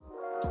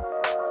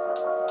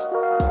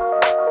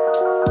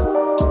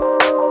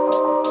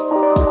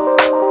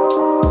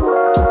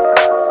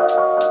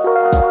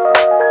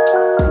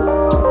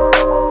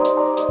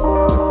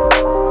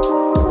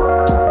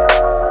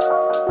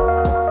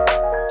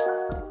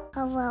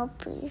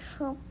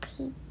beautiful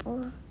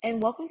people.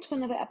 And welcome to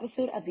another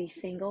episode of the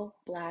Single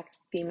Black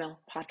Female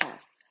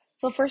Podcast.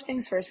 So first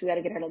things first, we got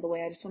to get out of the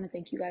way. I just want to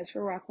thank you guys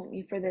for rocking with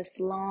me for this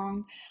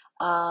long.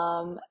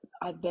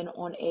 I've been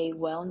on a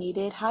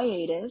well-needed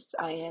hiatus.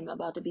 I am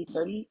about to be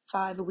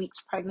 35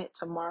 weeks pregnant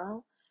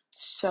tomorrow.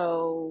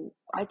 So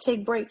I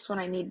take breaks when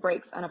I need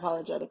breaks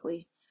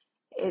unapologetically.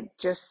 It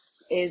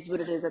just is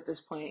what it is at this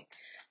point.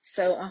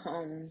 So,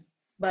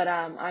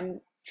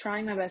 I'm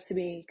trying my best to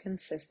be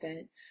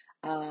consistent.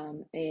 Yeah,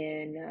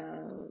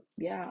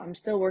 I'm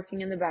still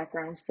working in the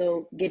background,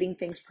 still getting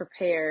things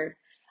prepared.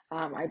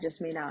 I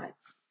just may not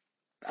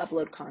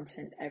upload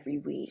content every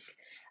week.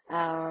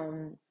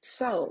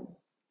 So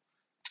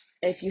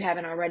if you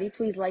haven't already,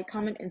 please like,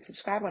 comment, and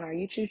subscribe on our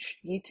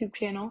YouTube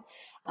channel.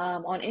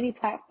 On any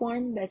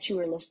platform that you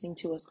are listening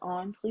to us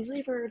on, please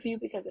leave a review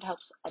because it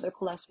helps other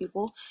cool ass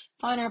people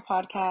find our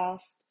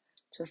podcast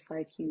just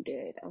like you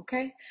did.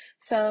 Okay,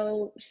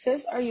 so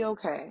sis, are you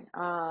okay?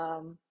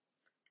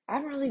 I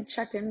haven't really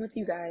checked in with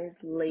you guys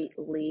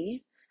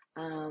lately.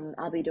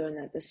 I'll be doing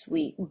that this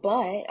week,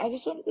 but I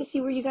just wanted to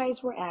see where you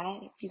guys were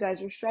at. If you guys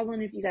were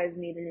struggling, if you guys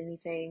needed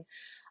anything.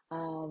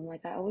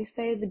 Like I always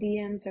say, the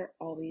DMs are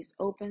always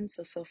open,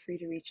 so feel free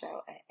to reach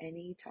out at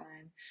any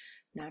time.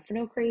 Not for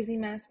no crazy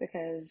mess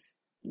because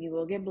you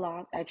will get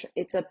blocked.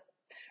 It's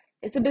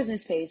a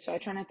business page, so I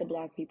try not to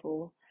block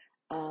people.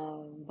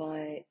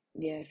 But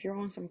yeah, if you're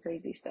on some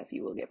crazy stuff,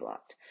 you will get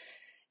blocked.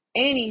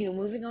 Anywho,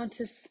 moving on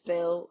to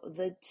spill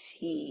the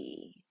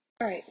tea.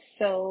 All right,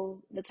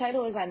 so the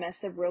title is I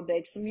Messed Up Real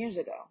Big Some Years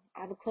Ago.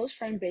 I have a close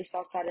friend based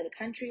outside of the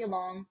country.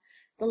 Along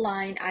the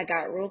line, I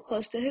got real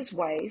close to his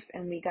wife,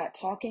 and we got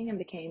talking and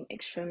became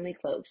extremely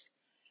close.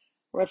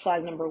 Red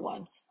flag number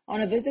one.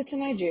 On a visit to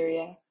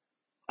Nigeria,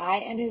 I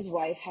and his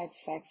wife had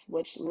sex,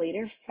 which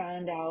later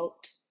found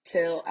out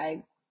till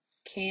I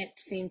can't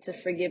seem to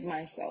forgive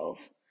myself.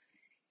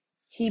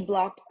 He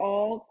blocked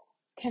all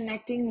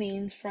connecting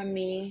means from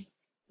me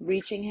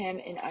reaching him,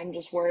 and I'm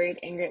just worried,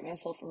 angry at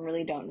myself, and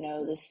really don't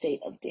know the state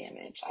of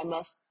damage. I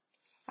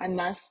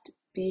must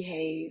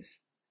behave.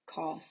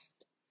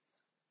 Cost.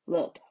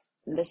 Look,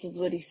 this is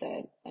what he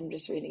said. I'm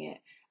just reading it.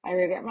 I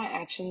regret my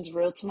actions,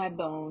 real to my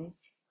bone.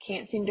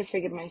 Can't seem to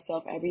forgive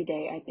myself every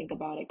day. I think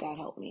about it. God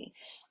help me.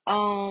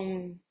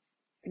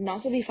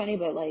 Not to be funny,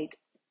 but like,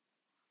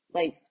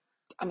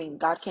 I mean,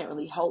 God can't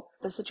really help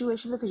the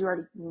situation because you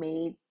already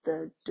made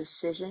the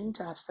decision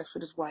to have sex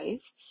with his wife.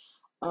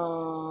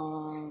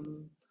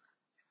 Um,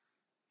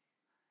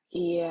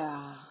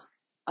 yeah.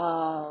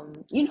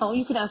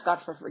 You can ask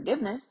God for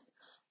forgiveness,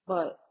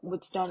 but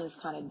what's done is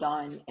kind of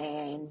done.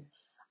 And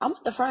I'm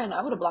with the friend.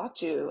 I would have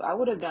blocked you. I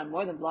would have done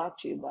more than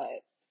blocked you,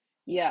 but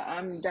yeah,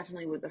 I'm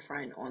definitely with the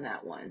friend on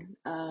that one.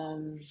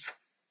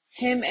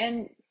 Him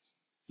and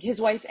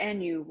his wife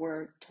and you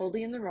were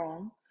totally in the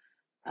wrong.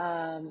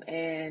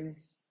 And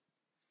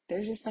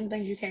there's just some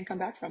things you can't come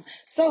back from.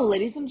 So,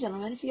 ladies and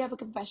gentlemen, if you have a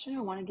confession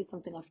or want to get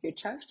something off your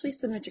chest, please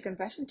submit your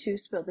confession to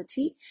Spill the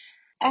Tea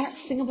at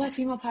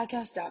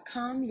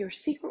singleblackfemalepodcast.com. Your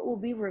secret will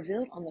be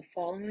revealed on the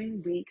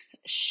following week's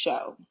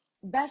show.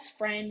 Best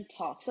friend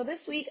talk. So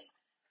this week,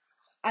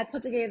 I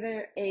put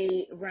together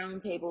a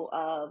roundtable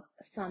of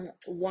some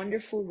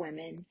wonderful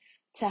women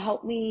to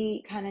help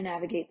me kind of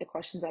navigate the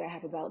questions that I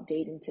have about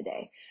dating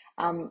today.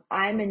 I'm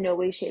in no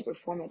way, shape, or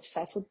form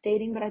obsessed with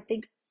dating, but I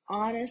think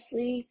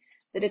honestly,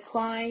 the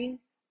decline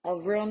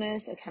of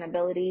realness,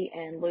 accountability,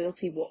 and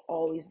loyalty will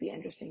always be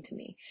interesting to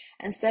me.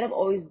 Instead of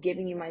always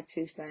giving you my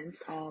 2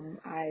 cents,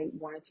 I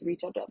wanted to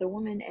reach out to other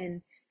women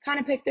and kind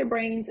of pick their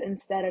brains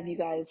instead of you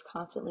guys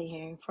constantly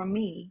hearing from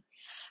me.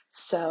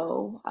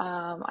 So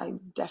I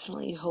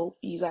definitely hope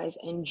you guys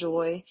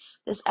enjoy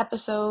this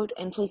episode,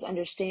 and please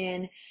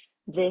understand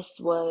this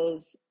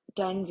was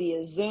done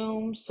via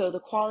Zoom, so the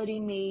quality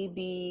may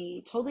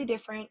be totally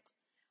different.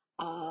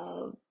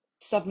 Uh,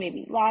 Stuff may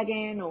be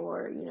lagging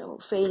or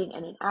fading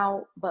in and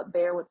out, but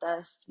bear with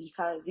us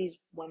because these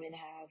women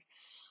have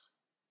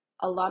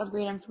a lot of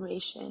great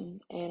information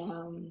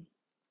and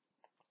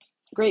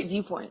great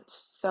viewpoints.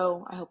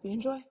 So I hope you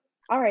enjoy.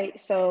 All right,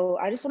 so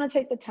I just want to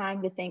take the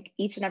time to thank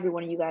each and every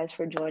one of you guys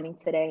for joining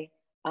today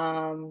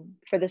for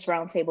this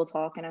roundtable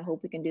talk, and I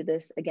hope we can do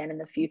this again in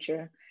the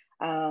future.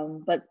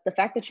 But the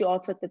fact that you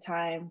all took the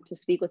time to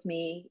speak with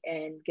me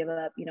and give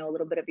up, a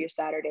little bit of your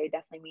Saturday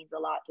definitely means a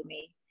lot to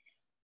me.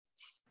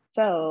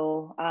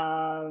 So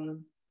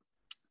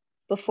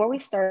before we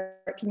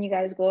start, can you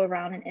guys go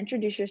around and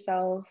introduce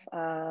yourself?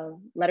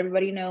 Let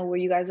everybody know where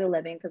you guys are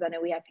living, because I know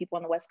we have people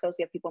on the West Coast,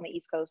 we have people on the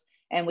East Coast,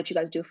 and what you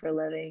guys do for a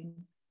living.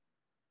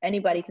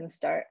 Anybody can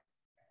start.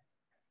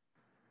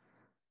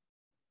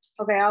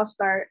 Okay, I'll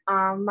start.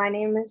 My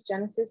name is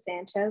Genesis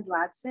Sanchez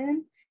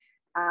Latson.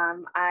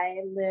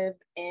 I live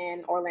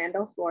in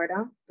Orlando,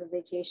 Florida, the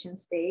vacation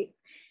state.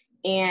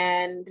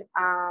 And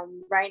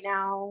right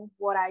now,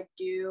 what I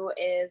do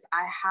is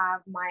I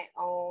have my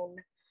own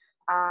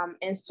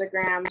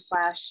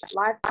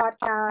Instagram/live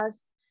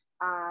podcast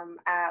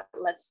at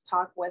Let's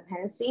Talk with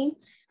Hennessy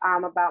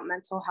about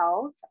mental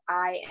health.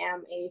 I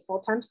am a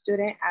full-time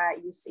student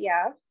at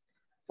UCF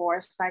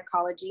for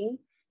psychology,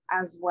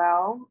 as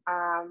well.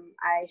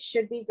 I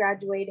should be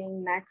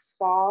graduating next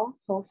fall,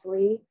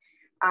 hopefully,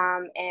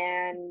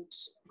 and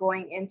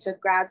going into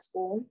grad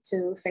school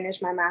to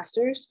finish my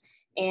master's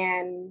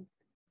and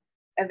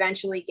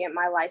eventually get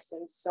my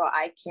license so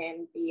I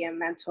can be a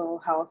mental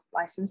health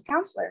licensed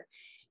counselor.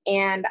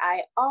 And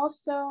I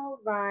also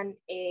run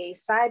a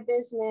side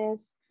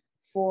business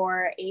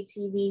for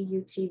ATV,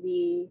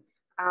 UTV,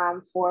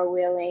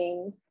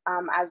 four-wheeling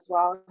as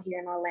well here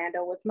in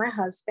Orlando with my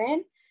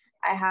husband.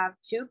 I have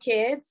two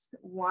kids.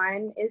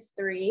 One is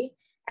 3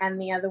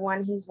 and the other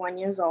one, he's 1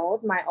 year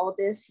old. My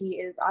oldest, he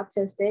is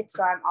autistic.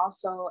 So I'm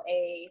also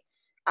a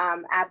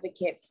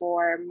advocate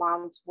for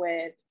moms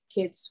with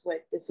kids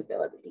with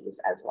disabilities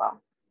as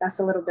well. That's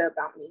a little bit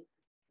about me.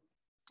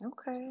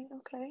 Okay,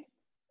 okay.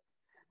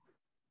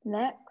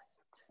 Next.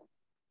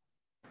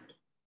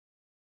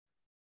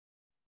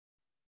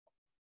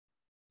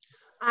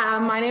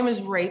 My name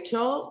is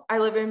Rachel. I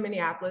live in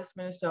Minneapolis,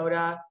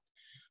 Minnesota.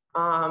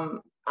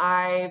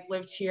 I've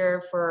lived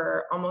here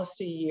for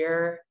almost a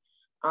year.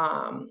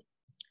 I'm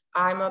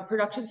a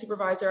production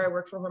supervisor. I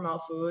work for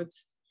Hormel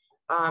Foods.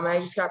 I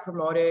just got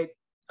promoted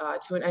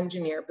to an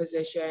engineer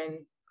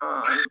position,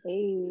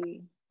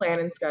 plan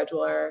and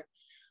scheduler,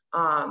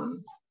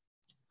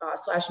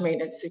 /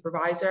 maintenance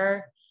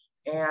supervisor.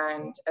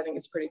 And I think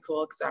it's pretty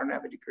cool because I don't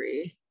have a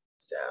degree.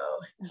 So,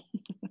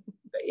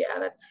 but yeah,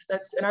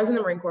 that's, and I was in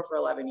the Marine Corps for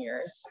 11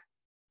 years.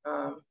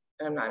 And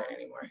I'm not in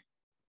anymore.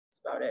 That's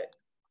about it.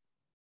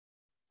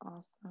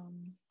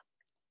 Awesome.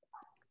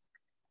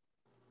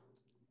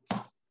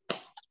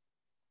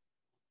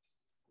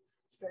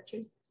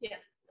 Stretching? Yeah.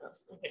 Oh,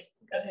 okay,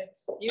 go ahead.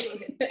 You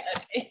okay?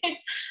 Okay.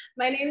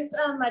 My name is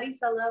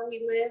Marisela.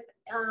 We live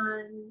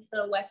on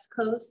the West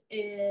Coast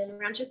in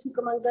Rancho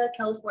Cucamonga,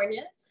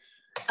 California.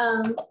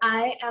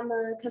 I am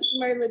a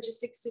customer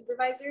logistics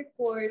supervisor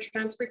for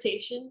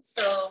transportation.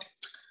 So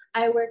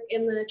I work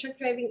in the truck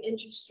driving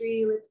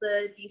industry with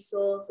the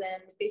diesels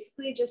and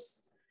basically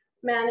just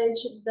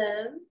manage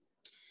them.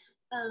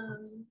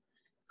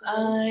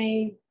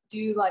 I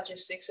do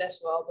logistics as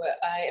well, but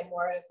I am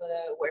more of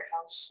a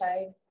warehouse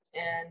side,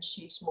 and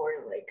she's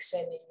more like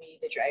sending me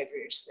the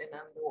drivers, and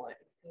I'm the one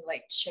who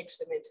like checks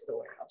them into the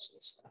warehouse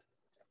and stuff.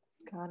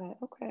 Got it.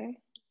 Okay.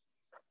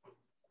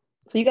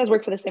 So you guys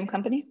work for the same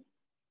company?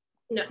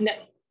 No,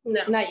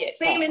 Not yet.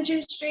 Same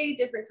industry,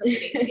 different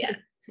companies. Yeah.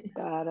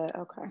 Got it.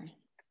 Okay.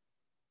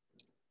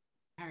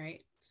 All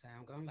right. So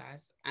I'm going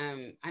last.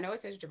 I know it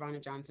says Javonna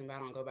Johnson, but I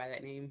don't go by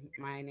that name.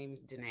 My name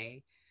is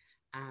Danae.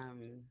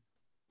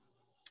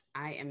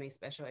 I am a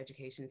special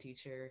education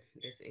teacher.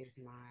 This is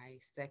my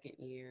 2nd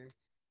year.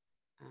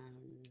 I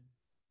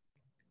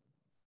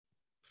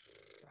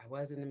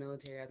was in the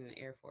military. I was in the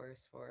Air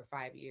Force for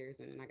 5 years,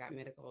 and then I got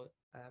medical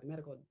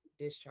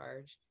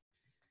discharge.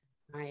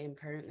 I am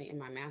currently in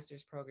my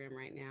master's program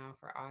right now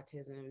for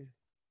autism.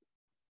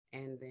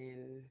 And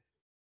then,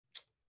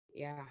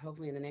 yeah,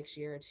 hopefully in the next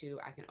year or 2,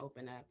 I can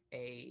open up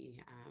a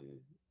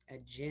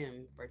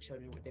gym for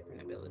children with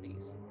different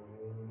abilities.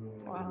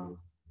 Wow,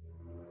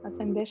 that's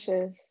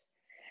ambitious.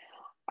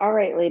 All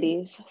right,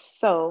 ladies.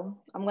 So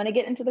I'm going to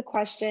get into the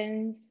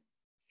questions.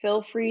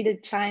 Feel free to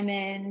chime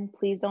in.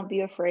 Please don't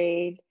be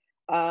afraid.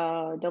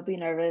 Don't be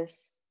nervous.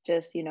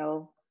 Just,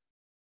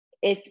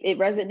 if it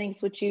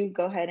resonates with you,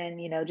 go ahead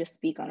and, just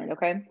speak on it,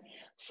 okay?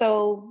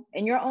 So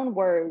in your own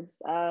words,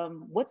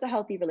 what's a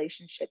healthy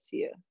relationship to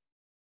you?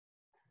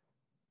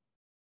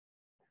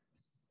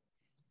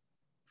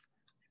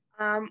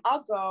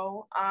 I'll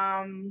go.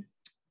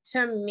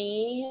 To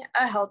me,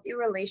 a healthy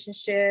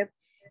relationship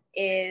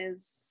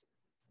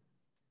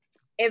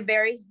it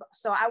varies.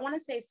 So I want to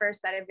say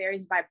first that it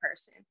varies by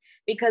person,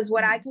 because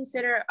what I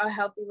consider a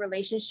healthy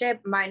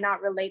relationship might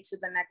not relate to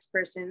the next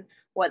person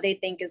what they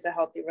think is a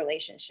healthy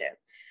relationship.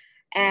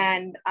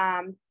 And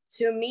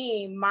to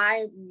me,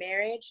 my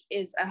marriage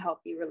is a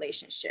healthy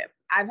relationship.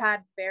 I've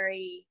had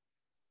very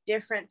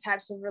different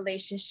types of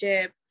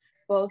relationship,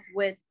 both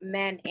with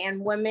men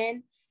and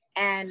women,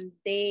 and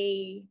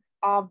they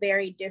all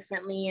vary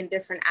differently in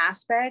different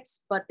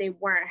aspects, but they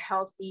weren't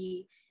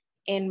healthy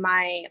in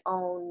my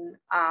own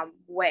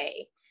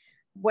way.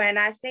 When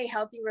I say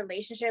healthy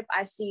relationship,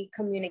 I see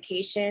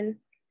communication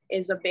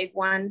is a big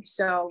one.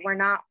 So we're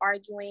not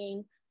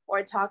arguing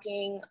or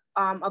talking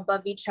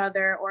above each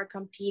other or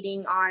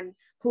competing on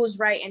who's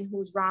right and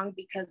who's wrong,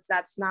 because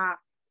that's not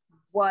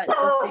what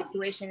the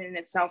situation in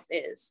itself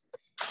is.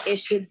 It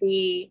should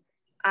be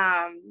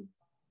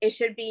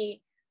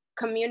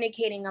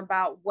communicating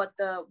about what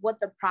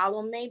the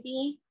problem may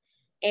be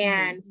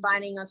and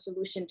finding a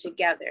solution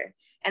together.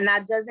 And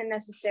that doesn't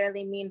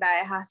necessarily mean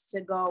that it has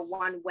to go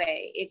one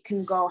way. It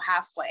can go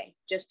halfway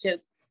just to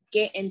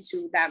get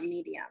into that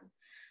medium.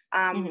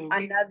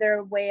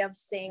 Another way of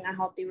saying a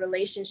healthy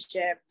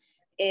relationship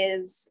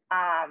is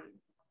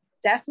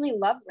definitely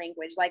love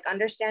language, like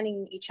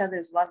understanding each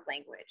other's love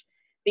language.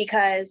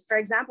 Because, for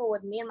example,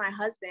 with me and my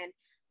husband,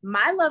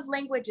 my love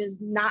language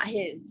is not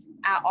his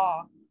at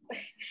all.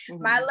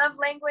 My love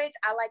language,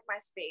 I like my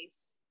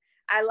space.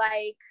 I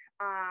like,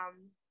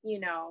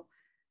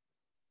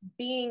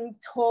 being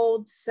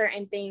told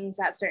certain things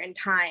at certain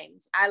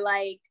times. I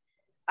like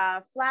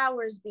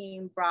flowers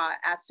being brought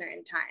at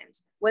certain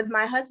times. With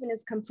my husband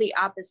is complete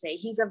opposite.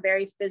 He's a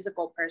very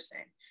physical person.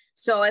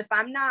 So if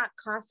I'm not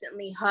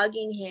constantly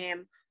hugging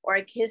him or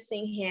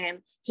kissing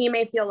him, he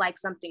may feel like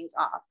something's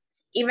off,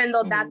 even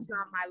though that's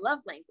not my love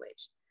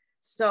language.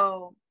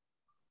 So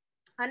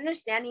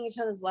understanding each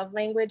other's love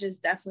language is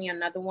definitely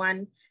another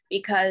one,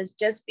 because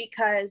just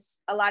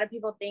because a lot of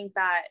people think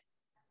that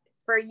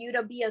for you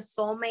to be a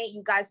soulmate,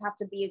 you guys have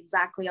to be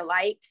exactly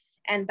alike.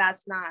 And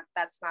that's not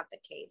the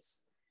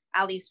case,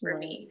 at least for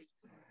me.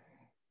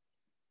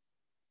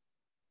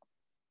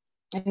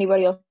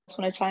 Anybody else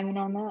want to chime in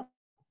on that?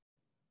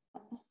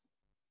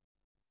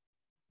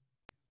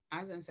 I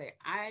was gonna say,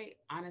 I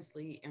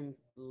honestly am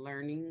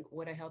learning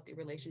what a healthy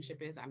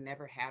relationship is. I've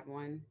never had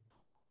one.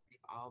 They've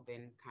all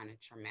been kind of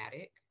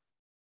traumatic.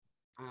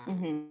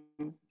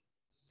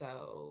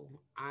 So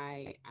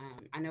I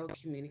know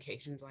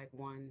communication's like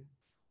one,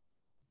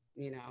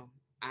 you know,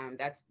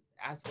 that's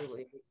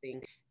absolutely a big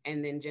thing.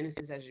 And then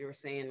Genesis, as you were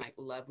saying, like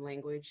love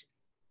language,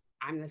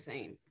 I'm the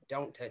same.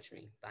 Don't touch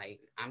me.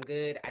 Like, I'm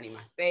good. I need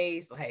my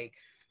space. Like,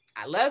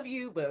 I love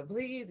you, but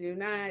please do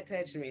not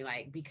touch me.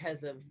 Like,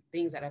 because of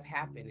things that have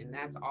happened. And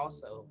that's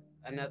also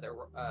another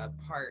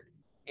part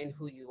in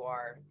who you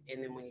are.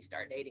 And then when you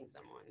start dating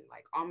someone,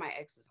 like all my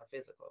exes are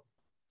physical.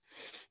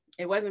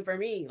 It wasn't for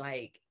me.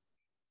 Like,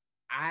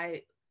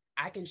 I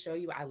can show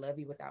you I love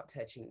you without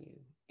touching you.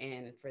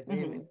 And for them,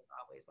 it was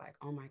always like,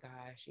 oh my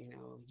gosh, you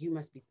know, you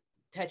must be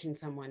touching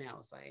someone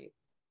else. Like,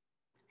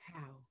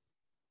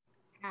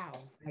 how?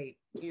 Like,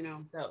 you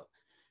know, so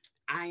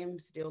I am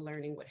still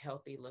learning what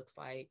healthy looks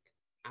like.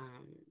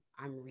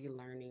 I'm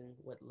relearning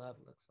what love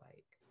looks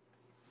like.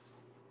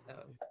 So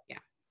yeah.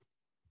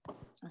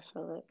 I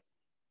feel it.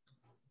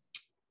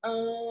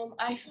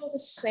 I feel the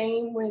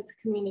same with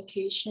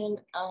communication.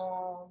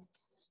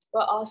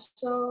 But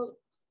also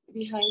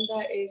behind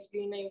that is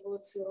being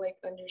able to like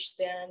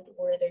understand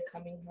where they're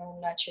coming from,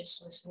 not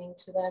just listening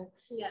to them.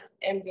 Yeah.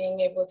 And being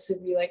able to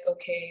be like,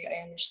 okay,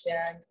 I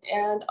understand.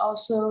 And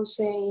also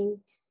saying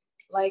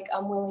like,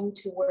 I'm willing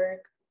to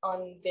work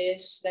on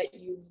this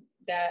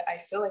that I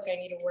feel like I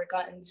need to work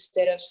on,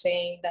 instead of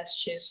saying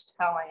that's just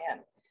how I am.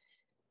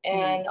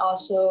 And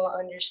also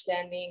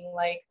understanding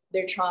like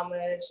their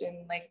traumas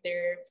and like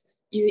their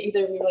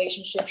either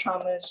relationship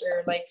traumas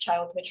or like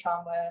childhood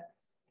trauma,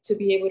 to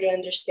be able to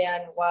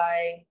understand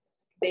why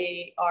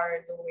they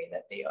are the way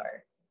that they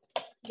are.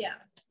 Yeah.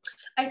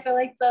 I feel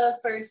like the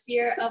first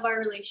year of our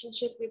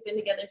relationship, we've been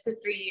together for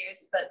 3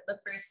 years, but the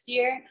first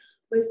year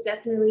was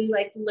definitely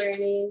like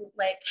learning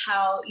like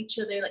how each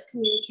other like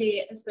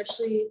communicate,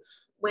 especially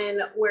when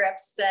we're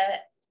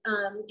upset,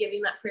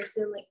 giving that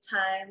person like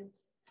time,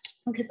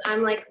 because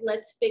I'm like,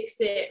 let's fix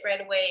it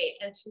right away.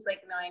 And she's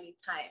like, no, I need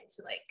time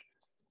to like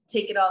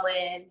take it all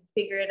in,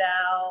 figure it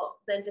out,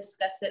 then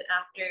discuss it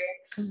after.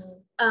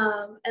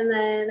 And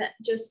then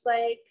just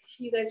like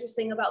you guys were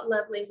saying about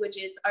love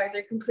languages, ours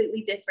are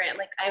completely different.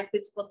 Like I'm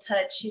physical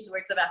touch, she's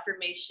words of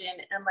affirmation.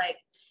 And like,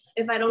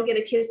 if I don't get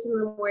a kiss in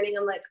the morning,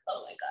 I'm like,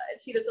 oh my God,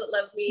 he doesn't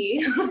love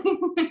me.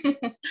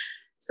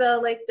 So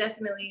like,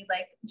 definitely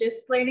like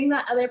just learning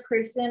that other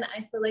person,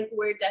 I feel like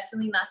we're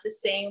definitely not the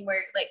same.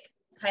 We're like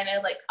kind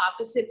of like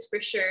opposites for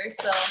sure.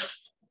 So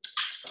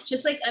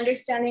just like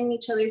understanding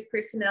each other's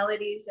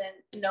personalities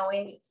and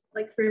knowing,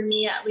 like for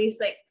me at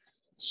least, like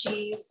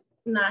she's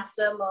not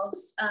the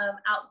most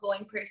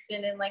outgoing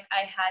person, and like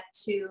I had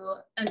to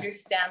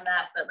understand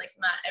that like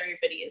not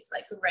everybody is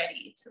like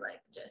ready to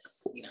like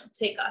just, you know,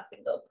 take off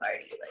and go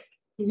party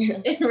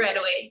like right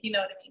away, you know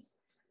what I mean?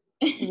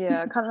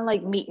 Yeah, kind of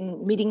like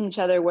meeting each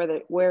other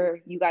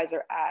where you guys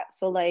are at.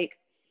 So like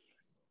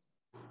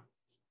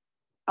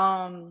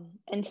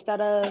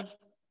instead of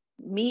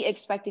me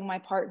expecting my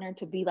partner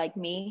to be like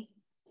me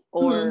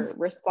or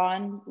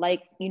respond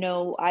like, you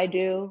know, I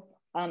do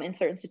in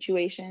certain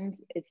situations,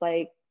 it's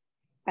like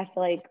I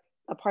feel like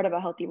a part of a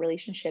healthy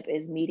relationship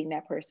is meeting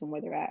that person where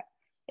they're at.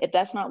 If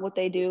that's not what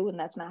they do and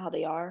that's not how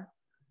they are,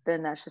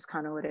 then that's just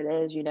kind of what it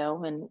is, you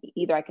know, and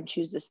either I can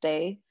choose to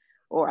stay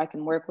or I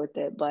can work with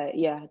it. But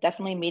yeah,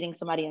 definitely meeting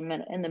somebody in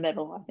the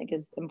middle, I think,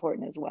 is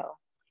important as well.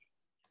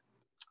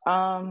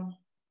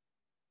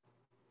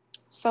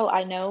 So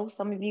I know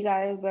some of you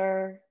guys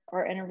are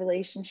in a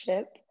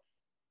relationship,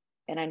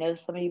 and I know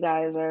some of you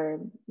guys are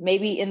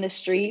maybe in the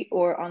street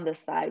or on the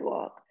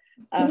sidewalk.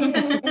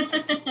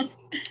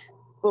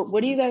 But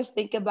what do you guys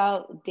think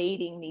about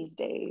dating these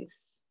days?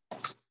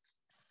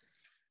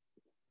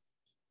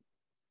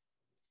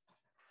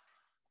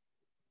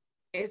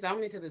 It's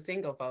only to the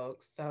single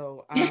folks.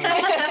 So,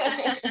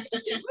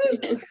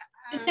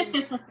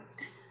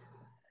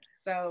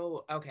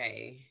 so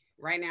okay.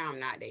 Right now, I'm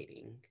not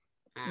dating.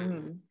 I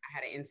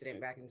had an incident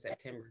back in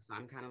September, so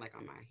I'm kind of like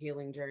on my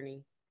healing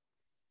journey.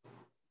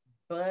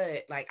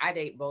 But like, I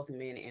date both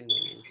men and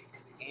women,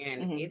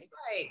 and it's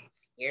like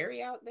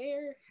scary out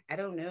there. I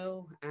don't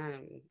know.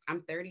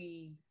 I'm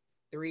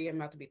 33. I'm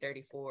about to be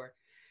 34,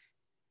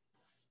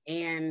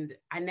 and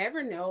I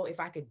never know if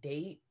I could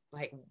date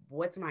like,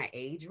 what's my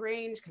age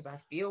range? Because I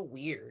feel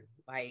weird.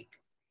 Like,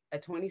 a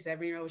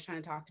 27-year-old was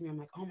trying to talk to me. I'm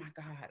like, oh my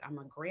God, I'm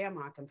a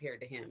grandma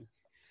compared to him.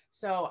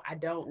 So I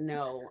don't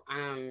know.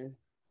 And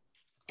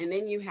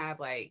then you have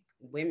like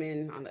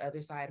women on the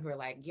other side who are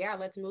like, yeah,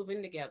 let's move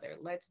in together.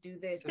 Let's do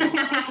this. And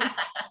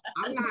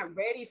I'm not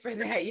ready for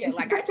that yet.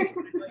 Like, I just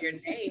want to know your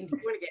name. Do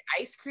you want to get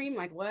ice cream?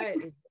 Like, what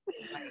is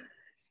like?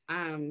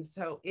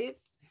 So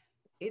it's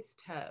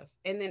tough.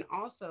 And then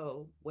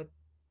also with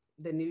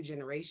the new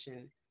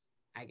generation,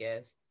 I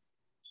guess,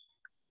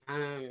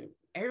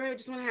 everybody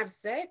just want to have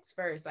sex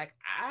first. Like,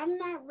 I'm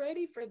not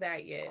ready for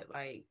that yet.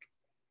 Like,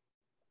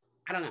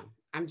 I don't know.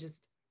 I'm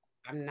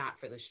not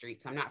for the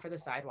streets. I'm not for the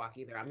sidewalk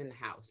either. I'm in the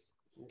house.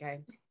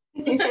 Okay.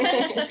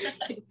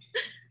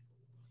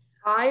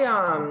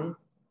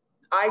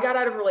 I got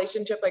out of a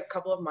relationship like a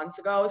couple of months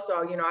ago.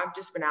 So, you know, I've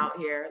just been out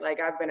here. Like,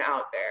 I've been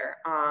out there.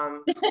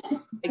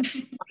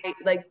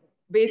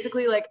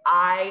 Basically, like,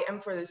 I am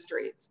for the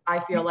streets, I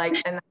feel like,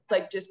 and that's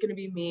like just gonna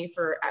be me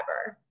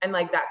forever. And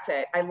like, that's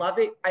it. I love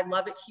it. I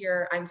love it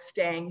here. I'm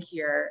staying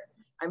here.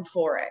 I'm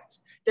for it.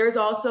 There's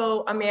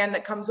also a man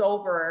that comes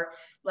over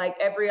like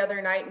every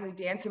other night and we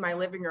dance in my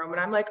living room. And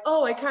I'm like,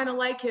 oh, I kind of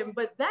like him.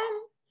 But then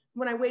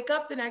when I wake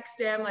up the next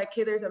day, I'm like,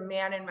 hey, there's a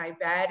man in my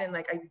bed. And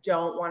like, I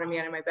don't want a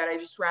man in my bed. I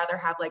just rather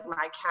have like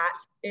my cat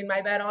in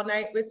my bed all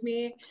night with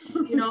me.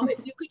 You know, if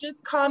you could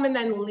just come and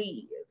then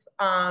leave.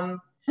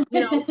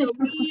 You know, so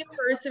me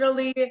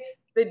personally,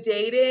 the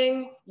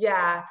dating,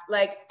 yeah,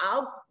 like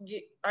I'll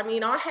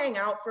hang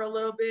out for a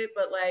little bit,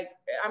 but like,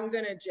 I'm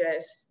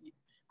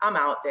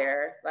out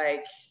there.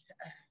 Like,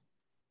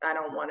 I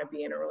don't want to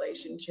be in a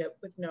relationship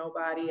with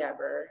nobody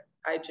ever.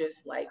 I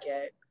just like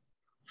it.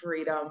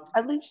 Freedom.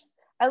 At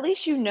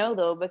least you know,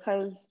 though,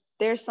 because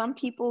there's some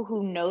people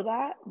who know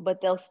that,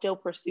 but they'll still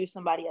pursue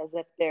somebody as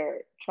if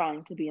they're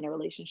trying to be in a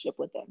relationship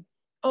with them.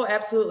 Oh,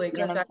 absolutely. You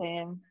know Because what I'm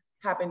saying?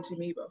 Happened to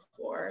me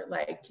before.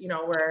 Like, you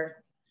know,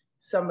 where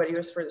somebody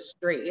was for the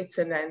streets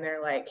and then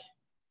they're like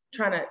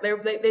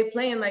they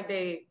playing like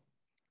they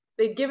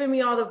giving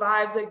me all the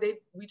vibes,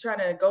 like we trying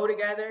to go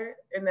together,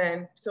 and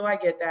then so I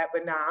get that,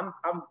 but nah,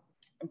 I'm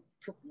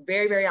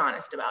very, very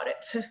honest about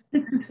it.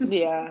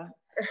 Yeah,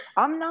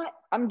 I'm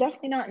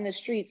definitely not in the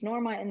streets, nor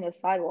am I in the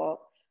sidewalk.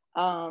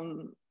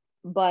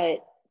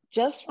 But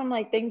just from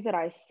like things that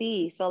I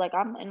see, so like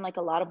I'm in like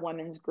a lot of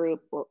women's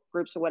groups or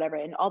whatever,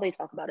 and all they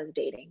talk about is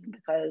dating,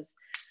 because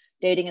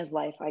dating is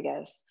life, I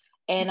guess.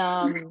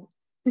 And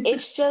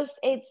it's just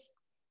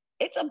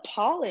it's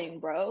appalling,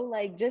 bro.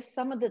 Like, just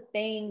some of the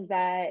things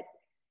that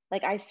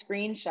like I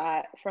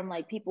screenshot from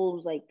like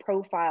people's like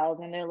profiles,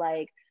 and they're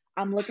like,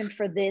 I'm looking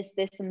for this,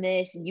 and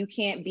this. You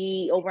can't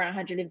be over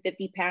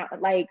 150 pounds.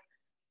 Like,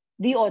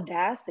 the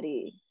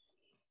audacity.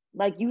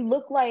 Like, you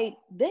look like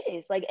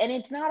this. Like, and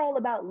it's not all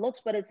about looks,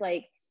 but it's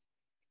like,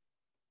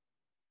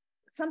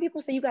 some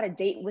people say you got to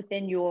date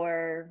within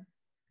your,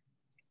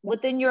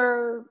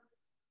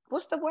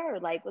 what's the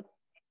word? Like,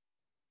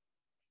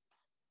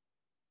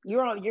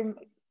 you're on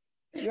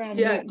Yeah.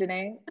 mute,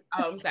 Danae.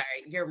 Oh, I'm sorry.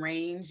 Your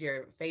range,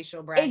 your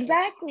facial bracket.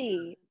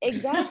 Exactly.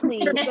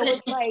 So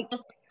it's like,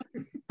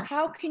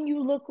 how can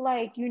you look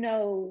like, you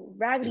know,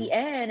 Raggedy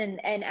Ann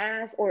and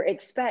ask or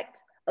expect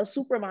a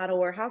supermodel?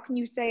 Or how can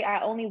you say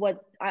I only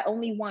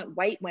want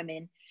white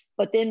women,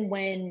 but then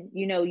when,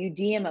 you know, you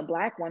DM a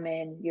black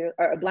woman, you're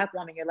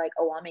like,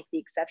 oh, I'll make the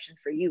exception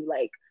for you.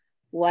 Like,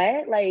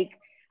 what? Like,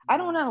 I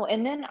don't know.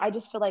 And then I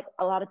just feel like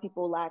a lot of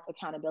people lack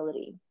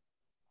accountability.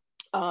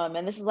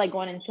 And this is like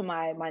going into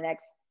my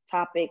next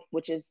topic,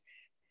 which is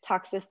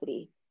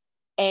toxicity.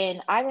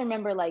 And I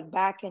remember like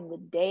back in the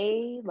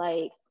day,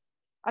 like,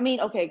 I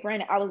mean, okay,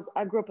 granted,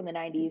 I grew up in the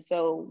 90s,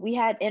 so we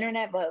had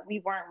internet, but we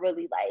weren't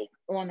really like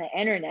on the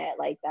internet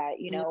like that,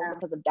 you know,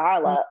 because of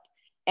dial-up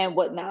and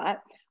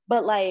whatnot.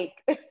 But like,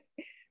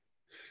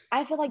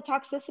 I feel like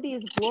toxicity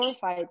is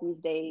glorified these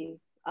days.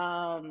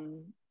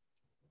 And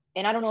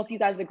I don't know if you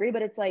guys agree,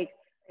 but it's like,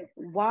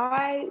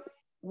 why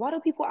do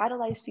people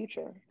idolize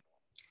Future?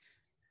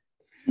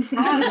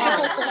 I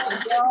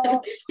don't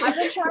know. I've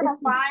been trying to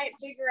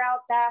figure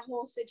out that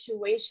whole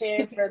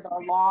situation for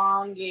the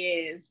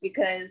longest,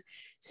 because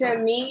to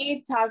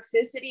me,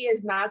 toxicity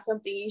is not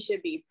something you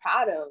should be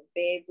proud of,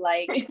 babe.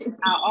 Like,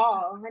 at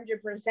all,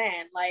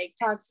 100%. Like,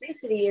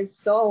 toxicity is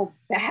so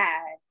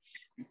bad.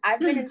 I've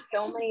been in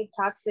so many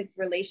toxic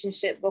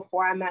relationships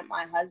before I met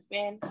my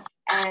husband,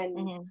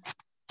 and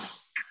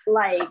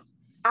like,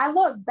 I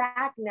look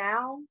back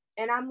now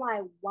and I'm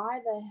like, why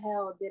the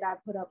hell did I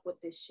put up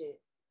with this shit?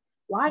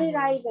 Why did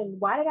I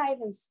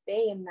even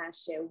stay in that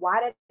shit? Why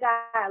did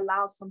I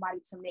allow somebody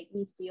to make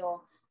me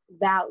feel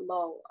that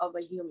low of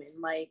a human?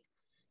 Like,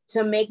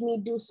 to make me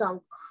do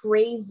some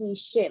crazy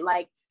shit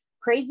like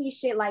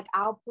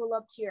I'll pull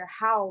up to your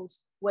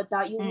house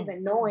without you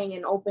even knowing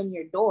and open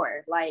your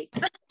door. Like,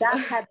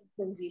 that type of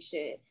crazy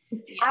shit.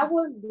 I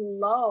was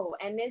low,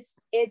 and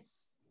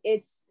it's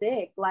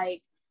sick.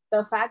 Like,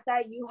 the fact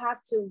that you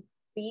have to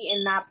be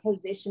in that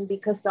position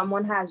because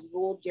someone has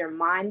ruled your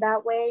mind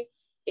that way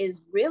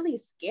is really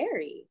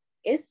scary.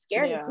 It's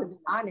scary, to be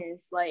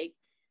honest. Like,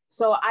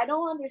 So I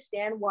don't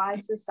understand why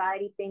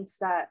society thinks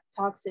that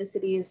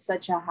toxicity is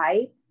such a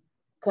hype,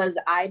 because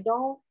I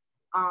don't,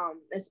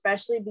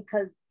 especially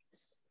because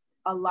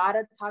a lot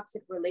of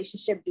toxic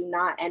relationships do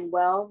not end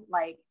well,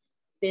 like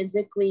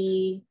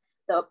physically,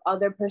 the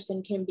other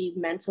person can be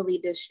mentally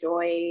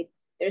destroyed.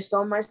 There's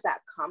so much that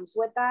comes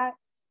with that.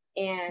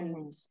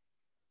 And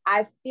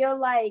I feel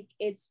like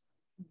it's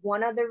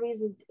one of the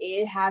reasons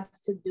it has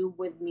to do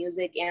with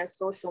music and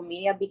social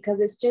media,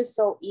 because it's just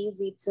so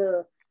easy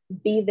to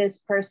be this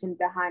person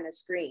behind a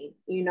screen,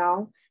 you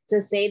know,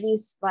 to say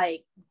these,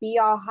 like, be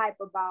all hype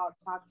about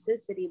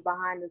toxicity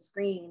behind the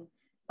screen,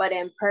 but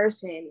in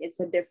person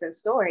it's a different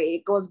story.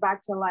 It goes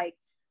back to like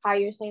how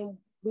you're saying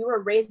we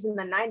were raised in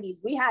the 90s.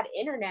 We had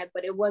internet,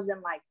 but it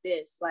wasn't like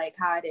this, like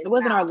how it is. It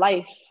wasn't now. our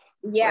life.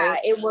 Yeah, right?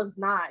 It was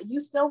not.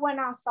 You still went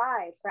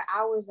outside for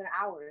hours and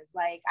hours.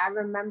 Like, I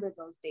remember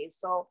those days.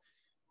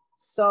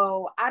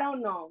 So I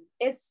don't know.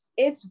 It's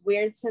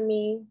weird to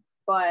me,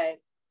 but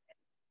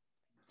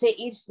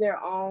to each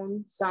their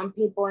own. Some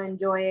people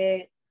enjoy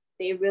it.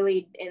 They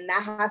really, and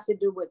that has to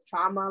do with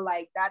trauma.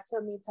 Like, that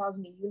to me tells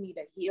me you need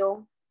to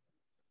heal,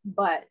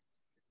 but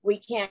we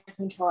can't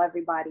control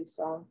everybody.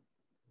 So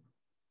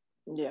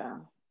yeah.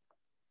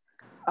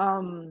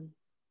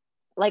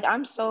 Like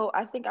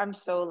I think I'm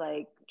so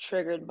like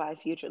triggered by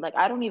Future. Like,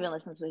 I don't even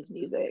listen to his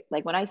music.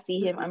 Like, when I see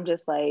him, I'm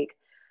just like,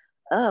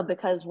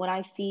 because when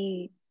I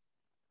see,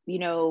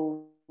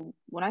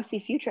 when I see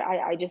Future,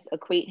 I just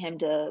equate him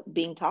to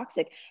being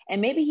toxic. And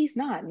maybe he's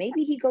not.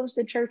 Maybe he goes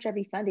to church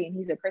every Sunday and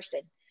he's a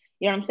Christian.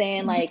 You know what I'm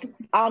saying? Like,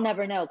 I'll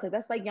never know, because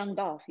that's like Young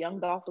Dolph. Young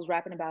Dolph was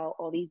rapping about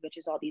all these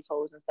bitches, all these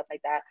hoes and stuff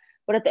like that.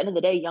 But at the end of the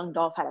day, Young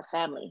Dolph had a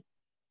family.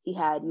 He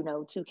had,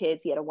 2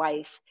 kids. He had a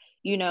wife,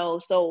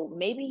 so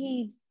maybe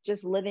he's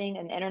just living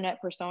an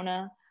internet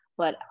persona.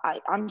 But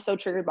I'm so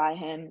triggered by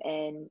him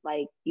and,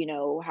 like,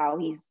 how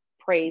he's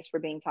praised for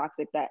being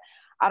toxic that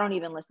I don't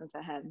even listen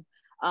to him.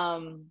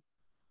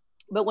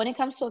 But when it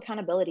comes to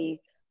accountability,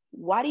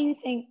 why do you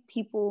think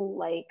people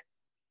like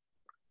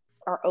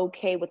are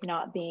okay with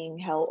not being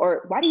held,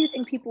 or why do you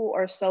think people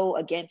are so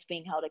against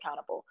being held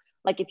accountable?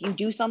 Like, if you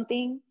do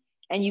something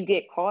and you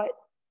get caught,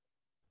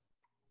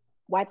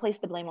 why place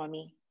the blame on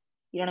me?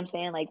 You know what I'm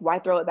saying? Like, why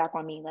throw it back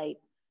on me? Like,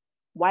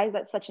 why is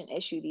that such an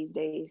issue these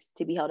days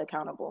to be held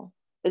accountable?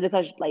 Is it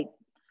because like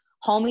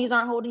homies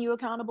aren't holding you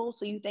accountable,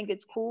 so you think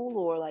it's cool,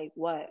 or like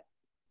what?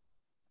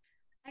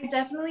 I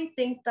definitely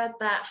think that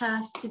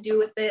has to do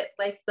with it.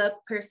 Like, the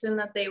person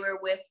that they were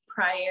with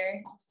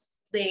prior,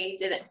 they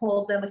didn't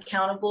hold them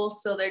accountable.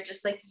 So they're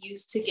just like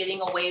used to getting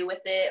away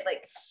with it,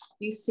 like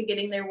used to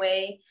getting their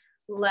way.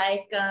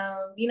 Like,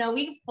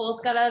 we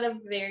both got out of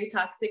very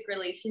toxic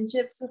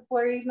relationships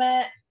before we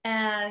met.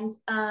 And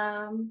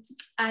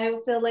I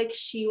feel like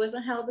she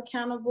wasn't held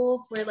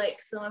accountable for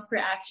like some of her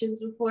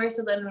actions before.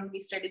 So then when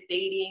we started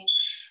dating,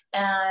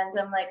 and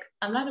I'm like,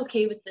 I'm not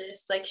okay with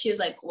this. Like, she was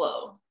like,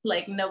 whoa,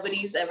 like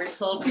nobody's ever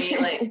told me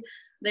like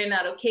they're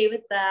not okay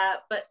with that.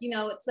 But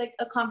it's like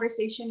a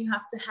conversation you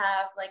have to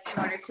have, like,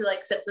 in order to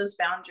like set those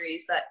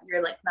boundaries that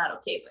you're like not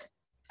okay with.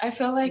 I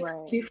feel like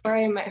before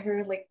I met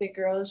her, like the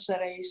girls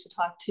that I used to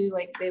talk to,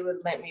 like they would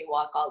let me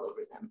walk all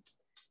over them.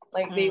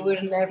 Like they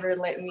would never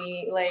let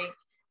me, like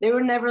they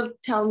would never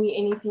tell me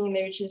anything.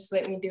 They would just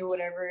let me do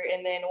whatever.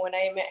 And then when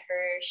I met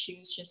her, she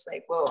was just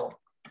like, whoa.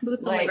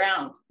 Boots on the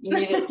ground. You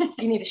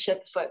need to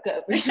shut the fuck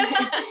up.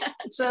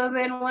 So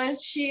then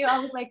once I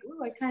was like,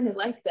 oh, I kind of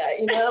like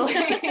that,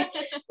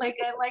 like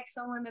I like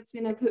someone that's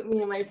gonna put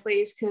me in my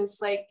place,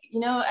 because like,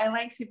 I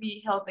like to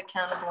be held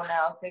accountable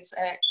now, because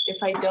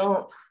if I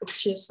don't,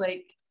 it's just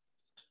like,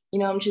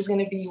 I'm just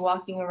gonna be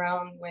walking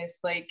around with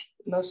like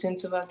no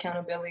sense of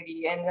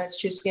accountability, and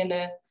that's just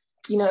gonna,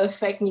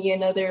 affect me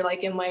another,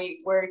 like in my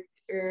work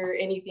or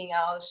anything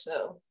else.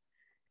 So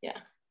yeah,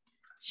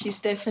 she's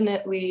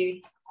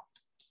definitely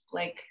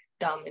like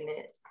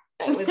dominant,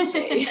 I would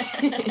say.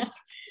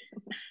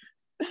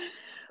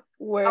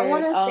 I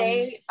want to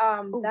say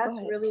that's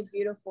really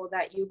beautiful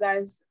that you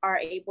guys are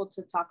able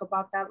to talk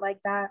about that like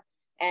that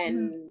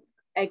and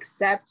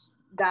accept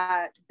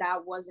that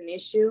that was an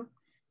issue,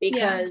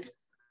 because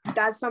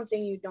that's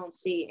something you don't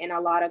see in a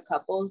lot of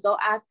couples. They'll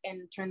act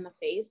and turn the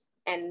face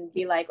and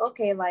be like,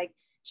 okay, like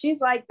she's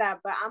like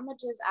that, but I'm gonna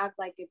just act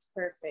like it's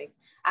perfect.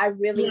 I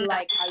really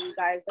like how you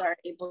guys are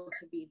able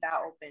to be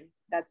that open.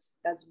 That's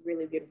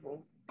really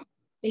beautiful.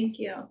 Thank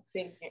you.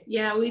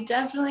 Yeah, we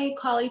definitely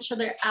call each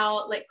other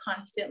out like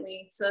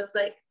constantly. So it's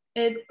like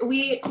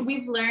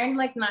we've learned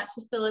like not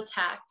to feel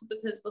attacked,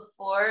 because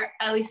before,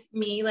 at least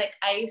me, like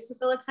I used to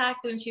feel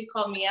attacked when she'd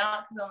call me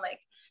out, because I'm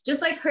like,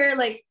 just like her,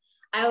 like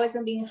I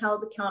wasn't being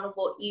held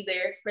accountable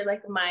either for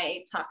like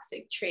my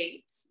toxic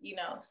traits,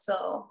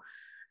 so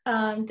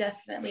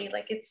definitely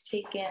like it's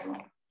taken,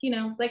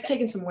 like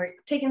taking some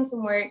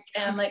work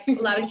and like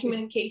a lot of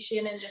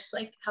communication, and just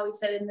like how we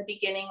said in the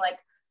beginning, like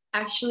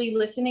actually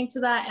listening to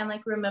that and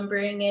like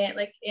remembering it,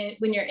 like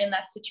when you're in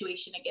that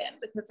situation again,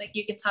 because like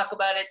you can talk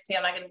about it, say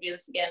I'm not going to do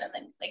this again, and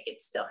then like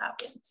it still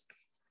happens.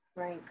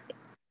 Right.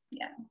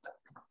 Yeah.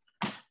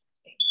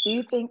 Do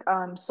you think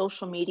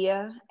social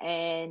media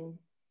and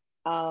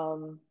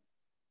having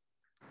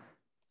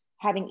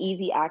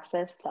easy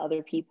access to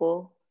other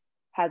people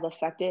has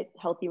affected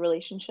healthy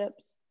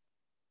relationships?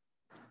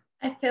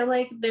 I feel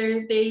like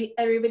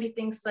everybody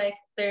thinks like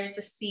there's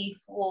a sea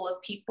full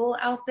of people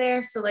out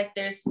there. So like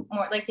there's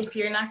more, like if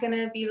you're not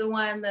gonna be the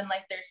one, then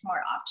like there's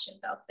more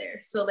options out there.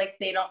 So like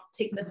they don't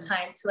take the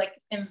time to like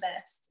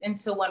invest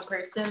into one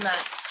person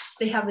that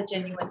they have a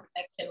genuine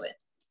connection with.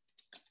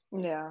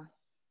 Yeah.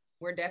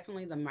 We're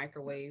definitely the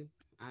microwave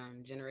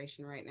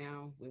generation right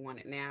now. We want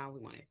it now.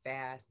 We want it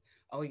fast.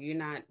 Oh, you're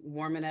not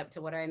warming up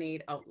to what I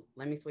need. Oh,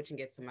 let me switch and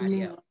get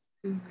somebody else.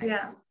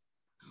 Yeah.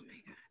 Oh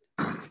my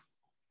God.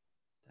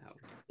 So.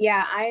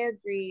 Yeah, I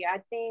agree. I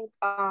think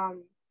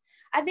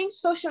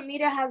social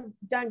media has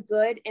done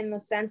good in the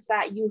sense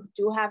that you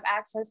do have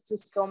access to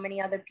so many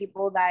other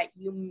people that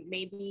you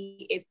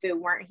maybe if it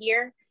weren't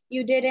here,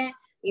 you didn't.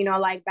 You know,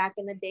 like back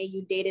in the day,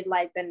 you dated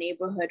like the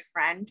neighborhood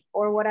friend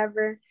or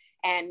whatever.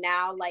 And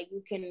now like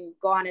you can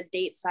go on a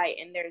date site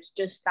and there's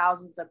just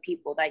thousands of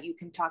people that you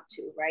can talk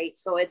to, right?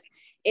 So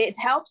it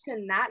helps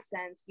in that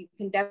sense. You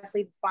can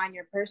definitely find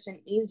your person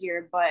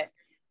easier, but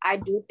I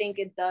do think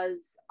it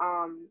does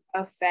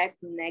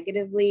affect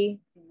negatively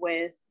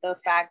with the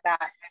fact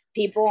that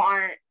people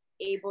aren't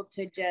able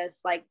to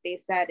just, like they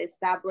said,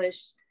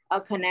 establish a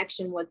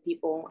connection with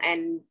people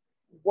and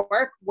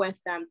work with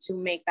them to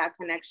make that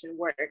connection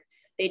work.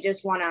 They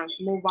just want to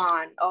move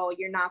on. Oh,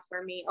 you're not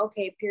for me.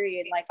 Okay,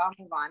 period. Like, I'll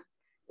move on.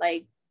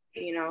 Like,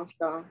 you know,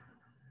 so.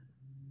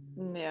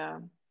 Yeah.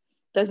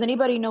 Does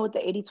anybody know what the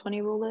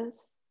 80-20 rule is?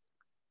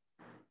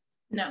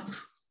 No.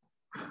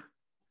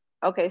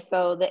 Okay,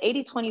 so the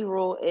 80-20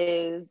 rule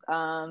is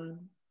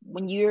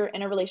when you're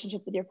in a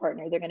relationship with your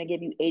partner, they're going to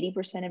give you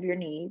 80% of your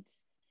needs,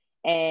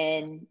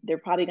 and they're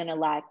probably going to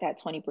lack that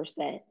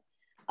 20%.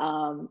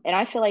 And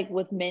I feel like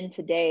with men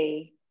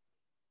today,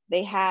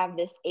 they have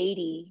this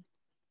 80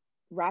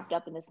 wrapped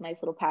up in this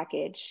nice little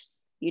package,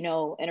 you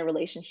know, in a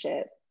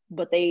relationship,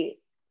 but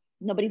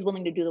nobody's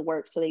willing to do the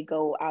work, so they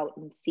go out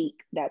and seek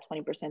that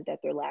 20% that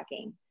they're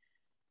lacking.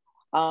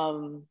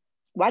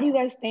 Why do you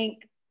guys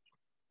think?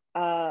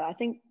 I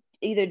think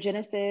either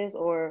Genesis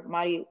or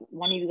Mari,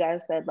 one of you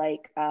guys said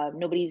like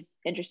nobody's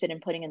interested in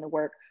putting in the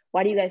work.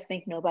 Why do you guys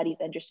think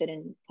nobody's interested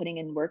in putting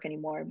in work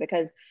anymore?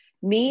 Because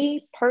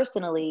me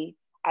personally,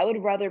 I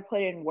would rather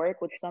put in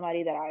work with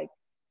somebody that I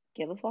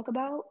give a fuck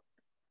about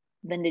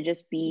than to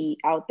just be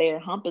out there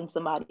humping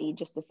somebody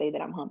just to say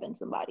that I'm humping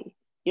somebody.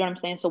 You know what I'm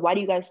saying? So why do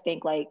you guys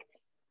think like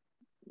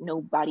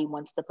nobody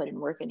wants to put in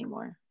work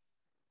anymore?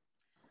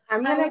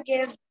 I'm gonna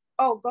give.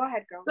 Oh, go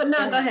ahead, girl. Go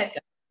ahead.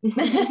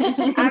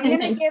 I'm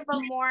gonna give a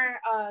more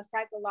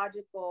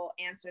psychological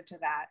answer to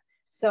that.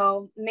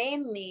 So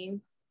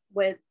mainly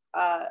with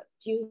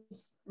few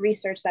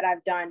research that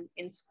I've done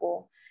in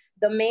school,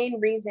 the main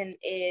reason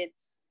is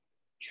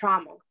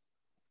trauma.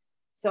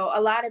 So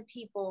a lot of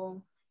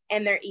people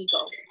and their ego.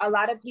 A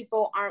lot of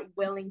people aren't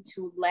willing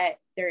to let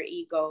their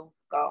ego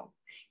go.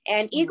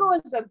 And ego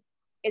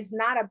is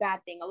not a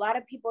bad thing. A lot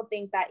of people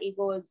think that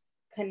ego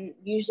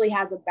usually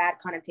has a bad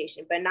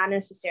connotation, but not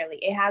necessarily.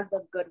 It has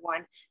a good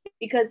one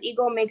because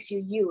ego makes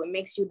you you. It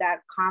makes you that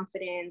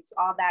confidence,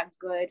 all that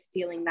good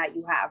feeling that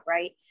you have,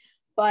 right?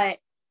 But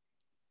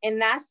in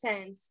that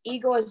sense,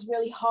 ego is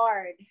really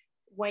hard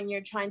when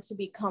you're trying to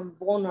become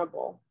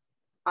vulnerable.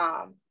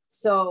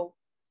 So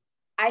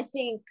I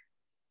think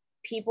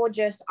people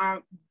just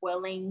aren't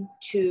willing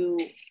to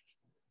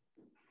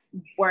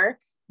work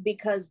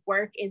because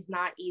work is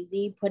not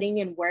easy. Putting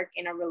in work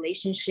in a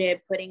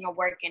relationship, putting in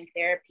work in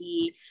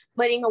therapy,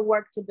 putting in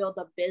work to build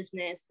a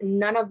business,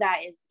 none of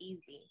that is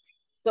easy.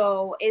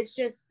 So it's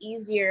just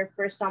easier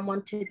for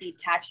someone to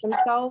detach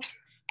themselves.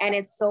 And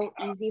it's so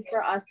easy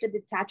for us to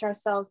detach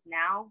ourselves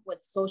now with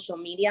social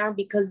media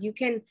because you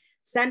can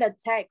send a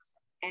text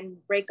and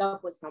break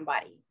up with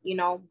somebody. You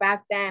know,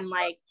 back then,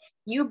 like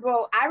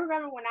I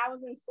remember when I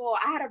was in school,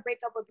 I had to break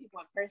up with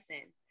people in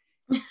person.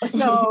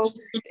 So,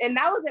 and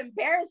that was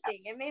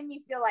embarrassing. It made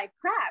me feel like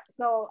crap.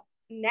 So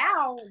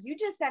now you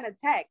just send a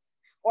text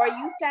or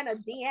you send a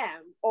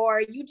DM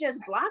or you just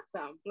block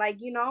them,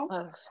 like, you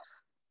know.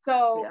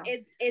 So yeah.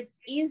 It's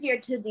easier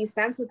to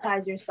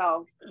desensitize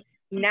yourself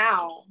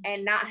now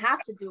and not have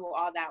to do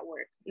all that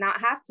work,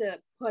 not have to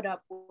put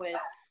up with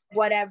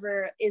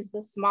whatever is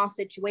the small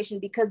situation,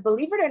 because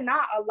believe it or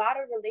not, a lot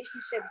of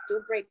relationships do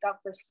break up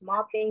for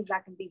small things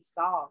that can be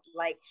solved.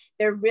 Like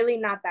they're really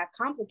not that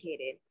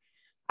complicated.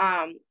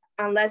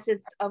 Unless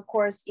it's, of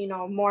course, you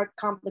know, more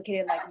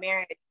complicated like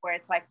marriage, where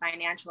it's like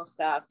financial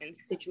stuff and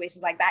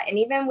situations like that. And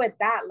even with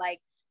that, like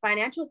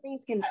financial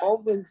things can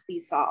always be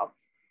solved,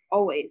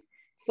 always.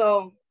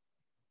 So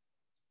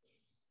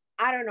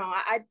I don't know.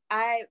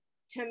 I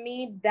to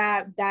me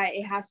that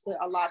it has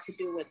a lot to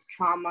do with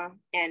trauma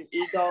and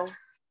ego.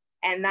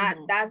 And that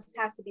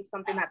has to be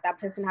something that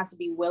person has to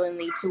be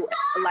willingly to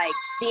like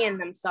see in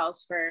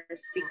themselves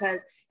first, because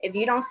if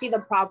you don't see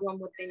the problem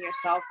within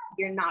yourself,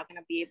 you're not going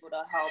to be able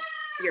to help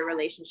your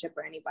relationship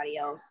or anybody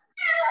else.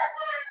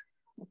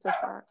 That's a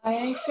fact.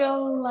 I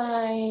feel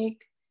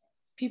like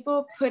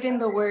people put in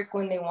the work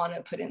when they want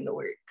to put in the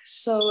work.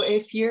 So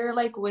if you're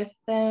like with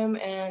them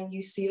and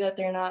you see that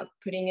they're not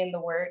putting in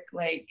the work,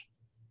 like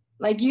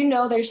you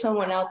know there's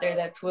someone out there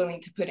that's willing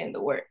to put in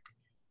the work.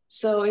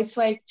 So it's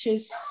like,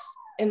 just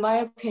in my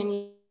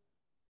opinion,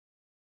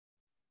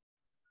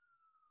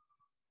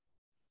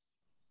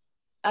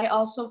 I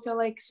also feel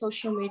like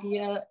social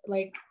media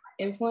like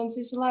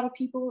influences a lot of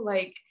people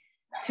like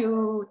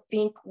to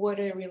think what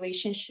a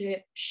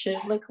relationship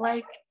should look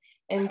like,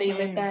 and they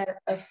let that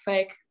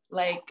affect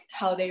like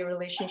how their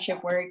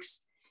relationship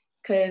works,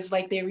 because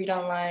like they read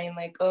online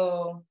like,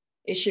 oh,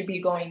 it should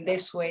be going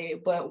this way,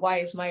 but why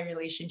is my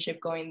relationship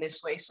going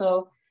this way?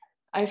 So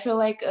I feel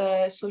like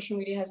social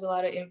media has a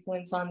lot of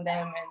influence on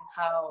them and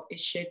how it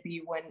should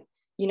be, when,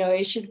 you know,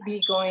 it should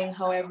be going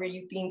however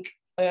you think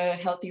a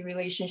healthy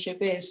relationship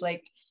is.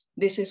 Like,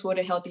 this is what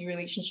a healthy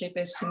relationship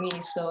is to me,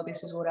 so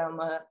this is what I'm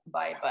gonna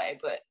abide by.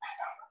 But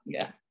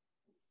yeah.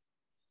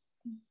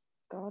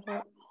 Got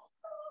it.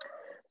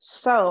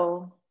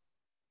 So,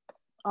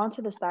 on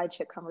to the side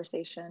chick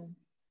conversation.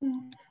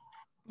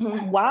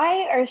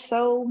 Why are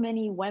so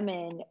many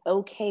women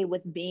okay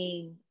with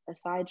being a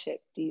side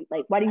chick?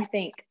 Why do you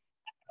think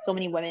so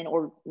many women,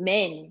 or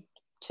men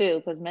too,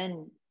 because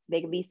men,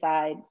 they can be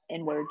side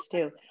in words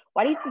too.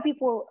 Why do you think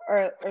people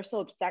are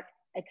so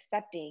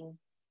accepting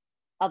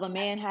of a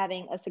man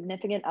having a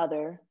significant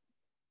other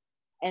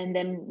and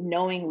then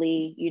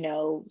knowingly, you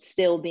know,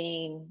 still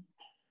being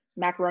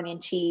macaroni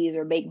and cheese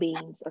or baked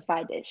beans, a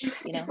side dish,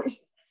 you know?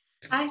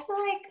 I feel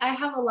like I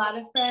have a lot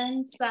of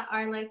friends that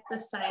are like the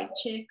side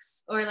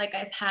chicks, or like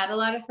I've had a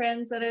lot of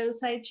friends that are the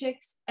side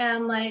chicks.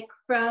 And like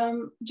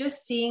from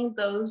just seeing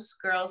those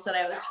girls that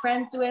I was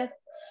friends with,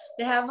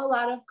 they have a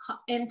lot of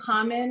in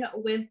common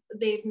with,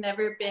 they've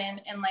never been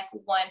in like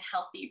one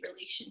healthy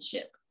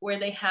relationship where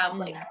they have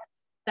like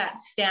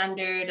that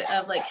standard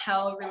of like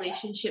how a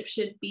relationship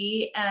should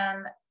be.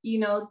 And, you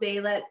know,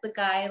 they let the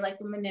guy like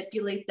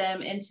manipulate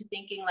them into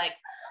thinking like,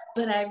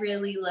 but I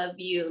really love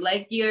you.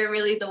 Like, you're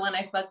really the one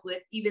I fuck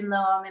with, even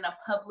though I'm in a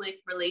public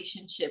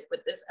relationship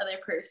with this other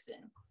person.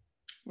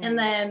 And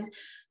then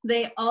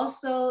they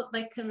also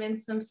like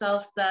convince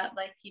themselves that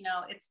like, you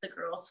know, it's the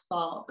girl's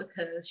fault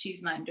because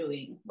she's not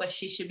doing what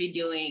she should be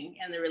doing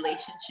in the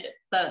relationship.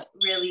 But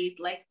really,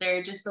 like,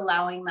 they're just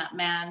allowing that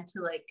man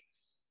to like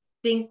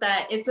think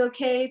that it's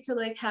okay to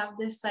like have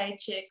this side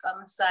chick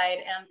on the side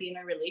and be in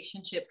a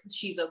relationship because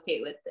she's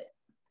okay with it.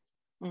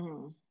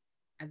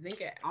 I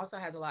think it also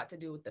has a lot to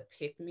do with the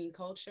pick me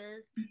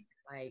culture.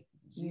 Like,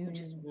 you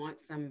just want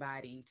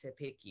somebody to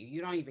pick you.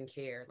 You don't even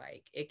care.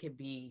 Like, it could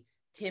be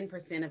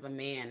 10% of a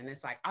man and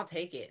it's like, I'll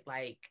take it.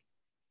 Like,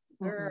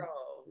 girl,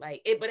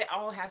 like it, but it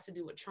all has to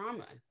do with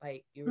trauma.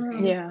 Like you were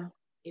saying,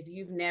 if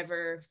you've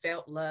never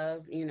felt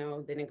love, you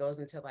know, then it goes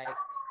into like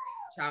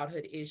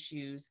childhood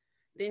issues,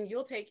 then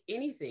you'll take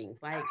anything.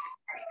 Like,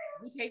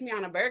 you take me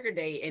on a burger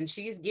date and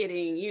she's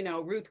getting, you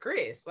know, Ruth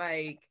Chris,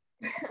 like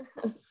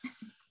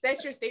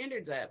set your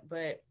standards up.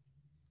 But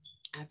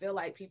I feel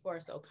like people are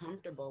so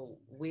comfortable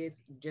with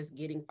just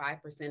getting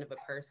 5% of a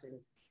person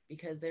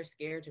because they're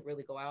scared to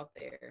really go out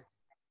there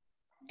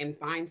and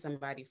find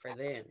somebody for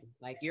them.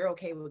 Like, you're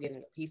okay with getting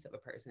a piece of a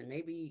person.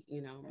 Maybe,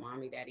 you know,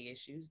 mommy, daddy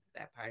issues,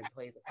 that part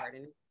plays a part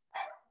in it.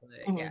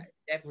 But yeah,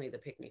 definitely the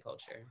pick me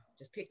culture.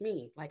 Just pick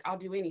me. Like, I'll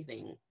do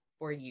anything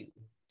for you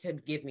to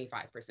give me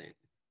 5%.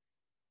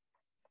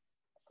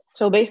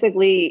 So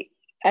basically,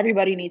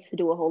 everybody needs to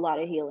do a whole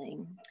lot of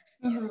healing.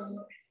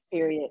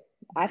 Period.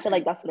 I feel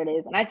like that's what it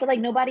is. And I feel like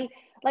nobody,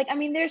 like, I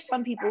mean, there's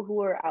some people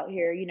who are out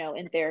here, you know,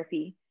 in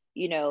therapy,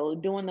 you know,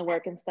 doing the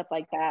work and stuff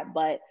like that.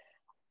 But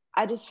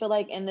I just feel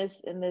like in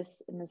this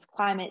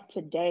climate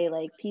today,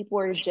 like, people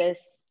are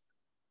just,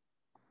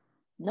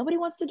 nobody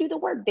wants to do the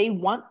work. They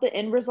want the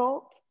end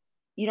result.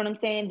 You know what I'm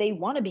saying? They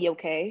want to be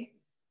okay.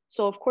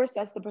 So of course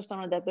that's the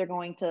persona that they're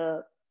going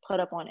to put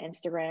up on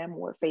Instagram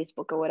or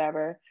Facebook or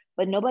whatever.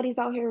 But nobody's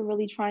out here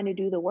really trying to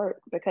do the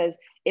work, because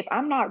if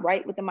I'm not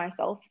right within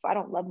myself, if I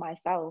don't love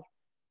myself,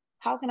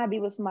 how can I be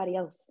with somebody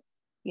else?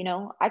 You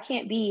know, I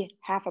can't be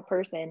half a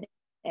person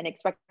and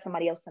expect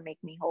somebody else to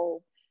make me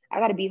whole. I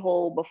got to be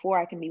whole before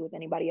I can be with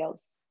anybody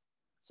else.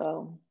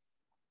 So.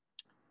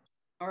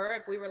 Or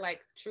if we were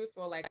like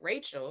truthful, like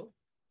Rachel,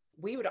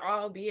 we would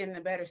all be in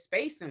a better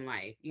space in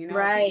life, you know?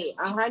 Right,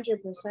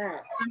 100%.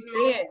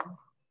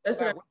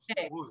 That's what I'm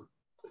saying.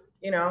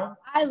 You know,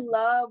 I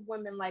love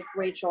women like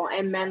Rachel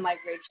and men like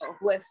Rachel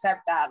who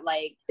accept that.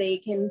 Like, they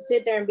can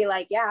sit there and be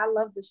like, yeah, I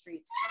love the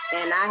streets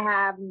and I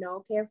have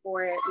no care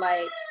for it.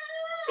 Like,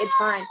 it's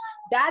fine.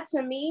 That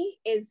to me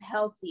is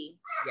healthy.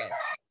 Yes.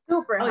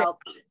 Super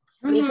healthy.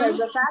 Because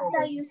the fact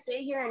that you sit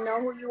here and know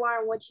who you are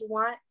and what you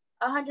want,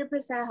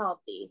 100%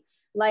 healthy.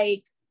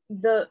 Like,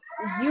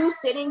 you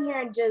sitting here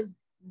and just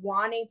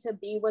wanting to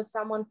be with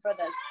someone for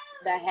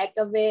the heck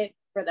of it,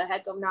 for the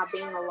heck of not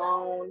being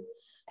alone.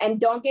 And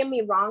don't get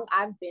me wrong,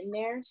 I've been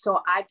there, so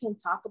I can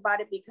talk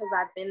about it because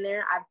I've been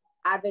there.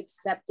 I've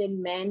accepted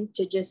men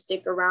to just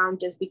stick around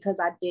just because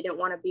I didn't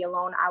want to be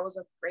alone. I was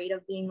afraid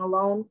of being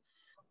alone.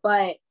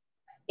 But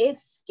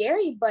it's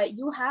scary, but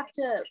you have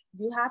to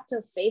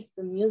face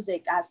the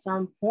music at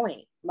some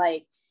point.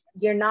 Like,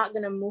 you're not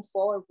going to move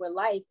forward with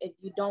life if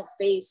you don't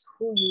face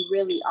who you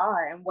really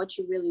are and what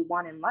you really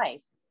want in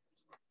life.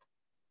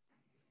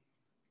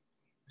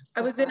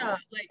 I was in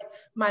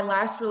my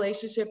last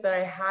relationship that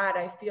I had,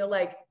 I feel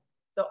like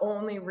the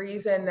only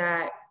reason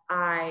that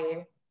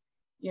I,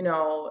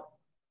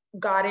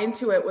 got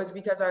into it was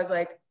because I was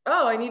like,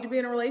 oh, I need to be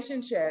in a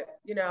relationship,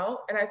 and I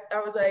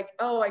was like,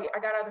 oh, I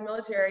got out of the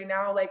military.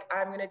 Now, like,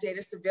 I'm going to date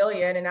a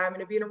civilian and I'm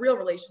going to be in a real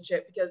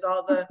relationship, because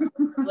all the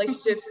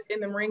relationships in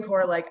the Marine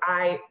Corps,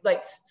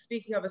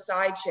 speaking of a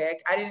side chick,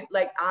 I didn't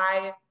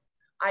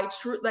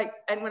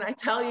and when I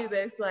tell you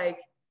this, like,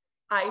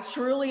 I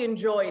truly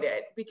enjoyed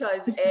it,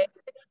 because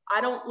I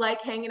don't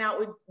like hanging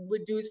out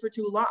with dudes for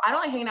too long. I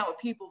don't like hanging out with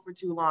people for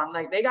too long.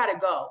 Like, they got to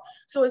go.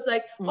 So it's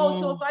like,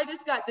 so if I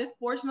just got this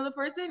portion of the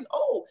person,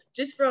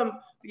 just from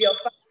 5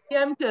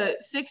 p.m. to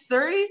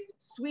 6:30,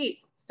 sweet.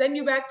 Send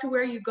you back to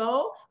where you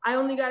go. I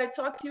only got to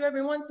talk to you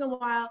every once in a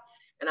while.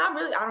 And I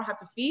don't have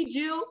to feed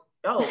you.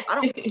 I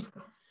don't,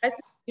 that's,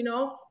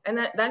 and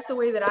that's the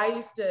way that I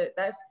used to,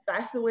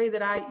 that's the way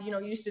that I,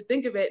 used to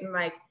think of it. And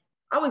like,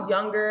 I was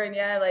younger, and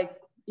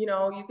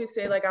you could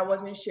say like I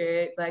wasn't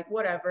shit, like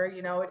whatever,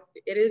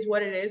 it is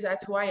what it is.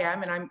 That's who I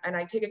am. And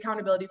I take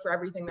accountability for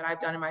everything that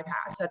I've done in my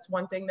past. That's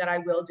one thing that I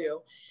will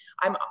do.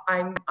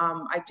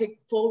 I take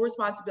full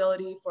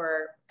responsibility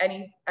for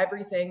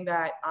everything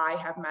that I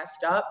have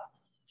messed up.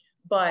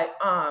 But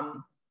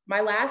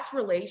my last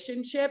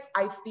relationship,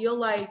 I feel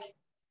like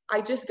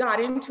I just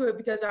got into it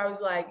because I was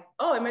like,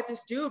 oh, I met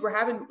this dude. We're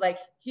having, like,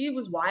 he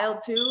was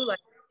wild too. Like,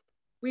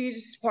 we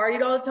just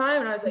partied all the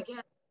time. And I was like, yeah,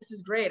 this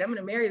is great. I'm going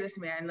to marry this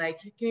man.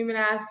 Like, you can even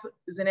ask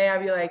Zanae,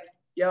 I'd be like,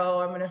 yo,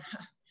 I'm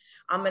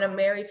going to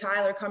marry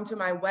Tyler. Come to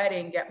my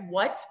wedding. Get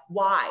what?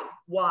 Why?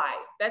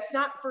 That's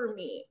not for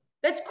me.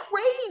 That's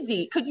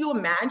crazy. Could you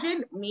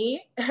imagine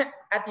me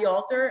at the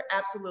altar?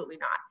 Absolutely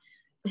not.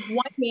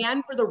 One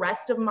man for the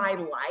rest of my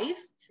life?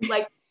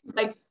 Like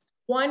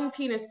one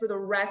penis for the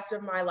rest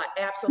of my life?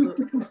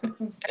 Absolutely.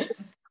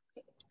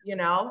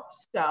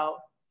 So,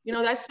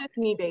 that's just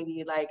me,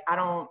 baby. Like,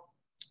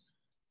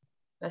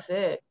 that's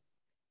it.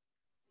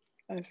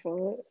 I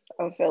feel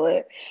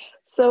it.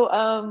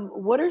 So,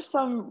 what are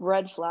some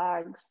red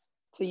flags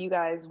to you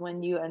guys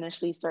when you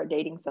initially start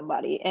dating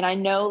somebody? And I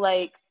know,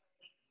 like,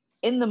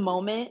 in the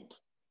moment,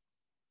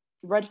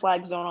 red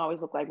flags don't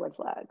always look like red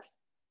flags.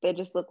 They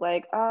just look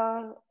like,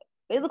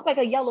 they look like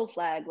a yellow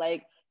flag.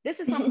 Like, this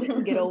is something we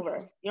can get over.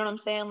 You know what I'm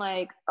saying?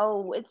 Like,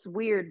 oh, it's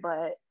weird,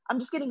 but I'm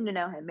just getting to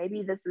know him.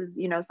 Maybe this is,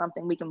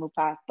 something we can move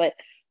past. But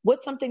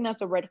what's something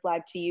that's a red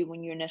flag to you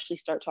when you initially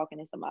start talking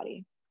to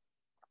somebody?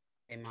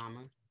 Hey,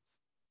 mama.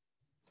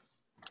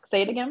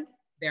 Say it again.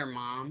 Their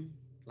mom,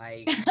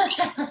 like,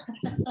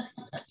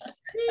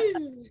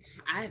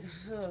 I've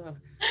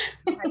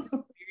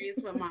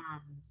experience with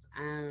moms.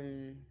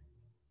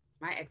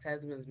 My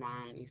ex-husband's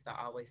mom used to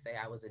always say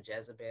I was a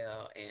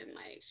Jezebel, and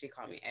like, she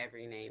called me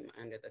every name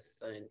under the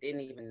sun.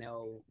 Didn't even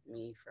know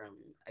me from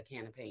a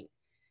can of paint.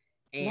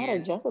 And not a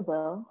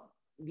Jezebel.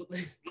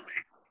 Like,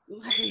 I'm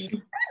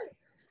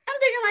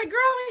thinking, like, girl,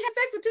 I had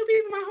sex with 2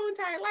 people my whole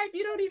entire life.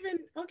 You don't even,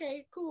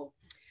 okay, cool.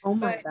 Oh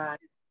my God.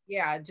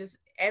 Yeah, just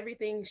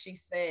everything she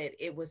said,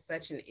 it was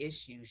such an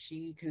issue.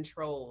 She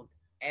controlled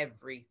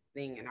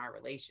everything in our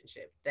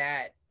relationship.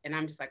 And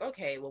I'm just like,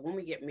 okay, well, when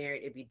we get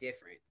married, it'd be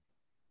different.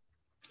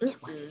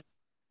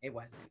 It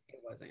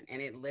wasn't.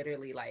 And it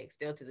literally, like,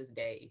 still to this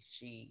day,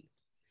 she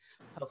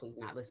hopefully is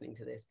not listening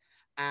to this,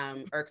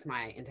 irks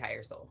my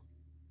entire soul.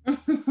 Like,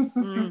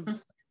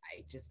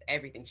 just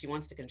everything. She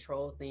wants to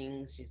control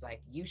things. She's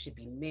like, you should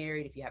be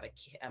married if you have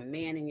a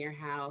man in your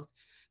house.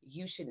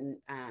 You shouldn't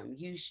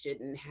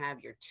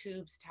have your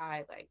tubes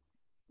tied. Like,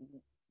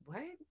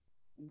 what?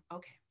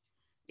 Okay.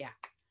 Yeah.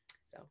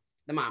 So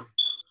the mom.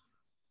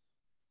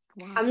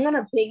 Wow. I'm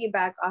gonna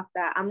piggyback off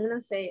that. I'm gonna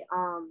say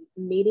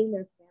meeting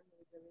their family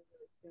is really,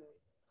 really soon,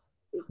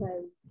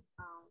 because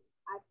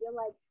I feel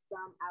like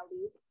at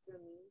least for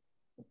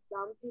me,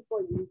 some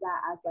people use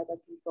that as like a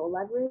control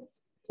leverage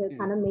to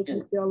kind of make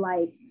you feel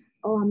like,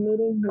 oh, I'm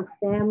meeting his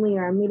family,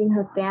 or I'm meeting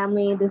her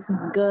family. This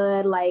is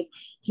good. Like,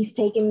 he's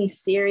taking me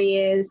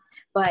serious.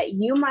 But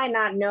you might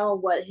not know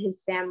what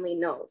his family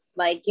knows.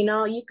 Like,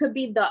 you could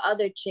be the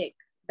other chick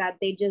that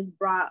they just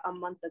brought a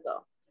month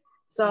ago.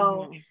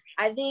 So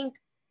I think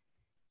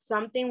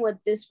something with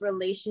this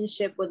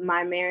relationship with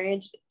my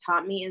marriage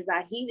taught me is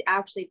that he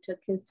actually took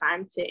his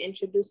time to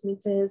introduce me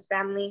to his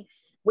family.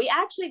 We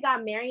actually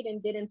got married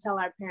and didn't tell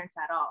our parents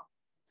at all.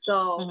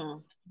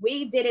 So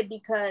we did it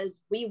because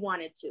we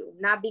wanted to,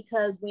 not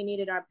because we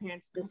needed our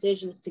parents'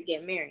 decisions to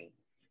get married.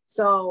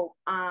 So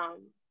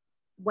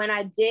when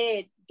I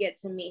did get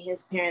to meet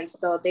his parents,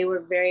 though, they were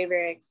very,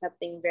 very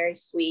accepting, very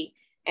sweet,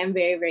 and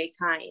very, very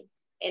kind.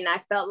 And I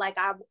felt like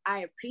I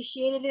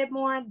appreciated it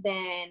more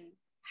than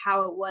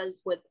how it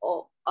was with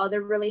all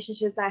other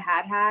relationships I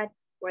had,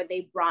 where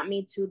they brought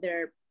me to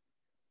their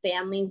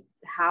family's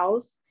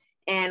house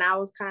And I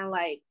was kind of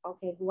like,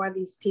 okay, who are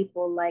these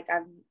people? Like,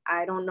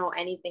 I don't know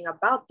anything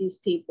about these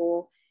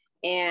people.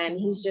 And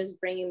he's just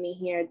bringing me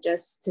here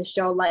just to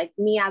show like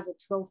me as a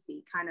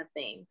trophy kind of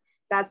thing.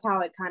 That's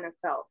how it kind of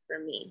felt for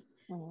me.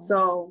 Mm-hmm.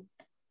 So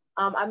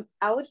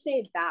I would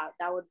say that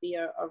would be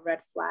a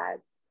red flag.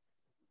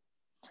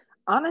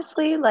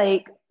 Honestly,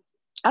 like,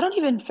 I don't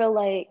even feel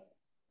like,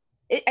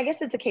 I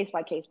guess it's a case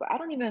by case, but I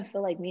don't even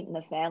feel like meeting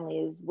the family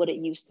is what it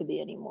used to be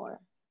anymore.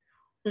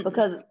 Mm-hmm.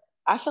 Because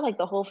I feel like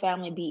the whole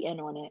family be in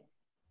on it.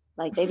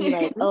 Like, they be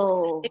like,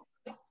 oh.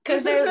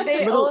 Because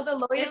they owe the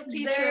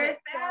loyalty to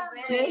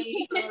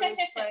family. So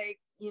it's like,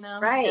 you know.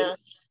 Right. Yeah.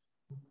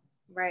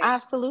 Right.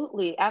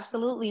 Absolutely.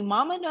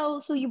 Mama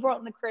knows who you brought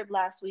in the crib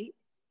last week.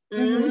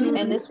 Mm-hmm.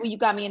 And this week you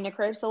got me in the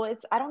crib. So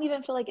I don't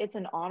even feel like it's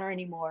an honor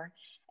anymore.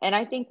 And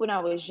I think when I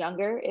was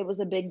younger, it was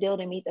a big deal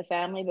to meet the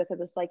family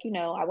because it's like, you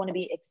know, I want to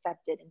be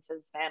accepted into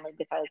this family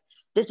because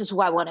this is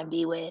who I want to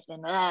be with. And,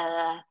 you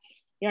know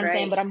what I'm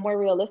saying? But I'm more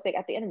realistic.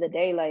 At the end of the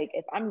day, like,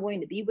 if I'm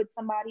going to be with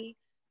somebody,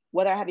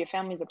 whether I have your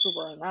family's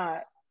approval or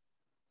not,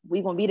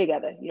 we gonna be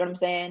together. You know what I'm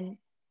saying?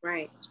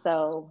 Right.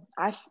 So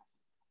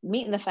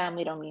meeting the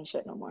family don't mean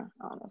shit no more,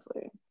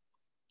 honestly.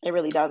 It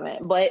really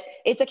doesn't. But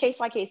it's a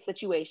case-by-case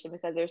situation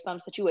because there's some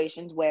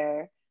situations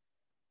where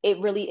it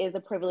really is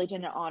a privilege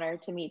and an honor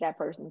to meet that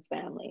person's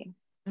family.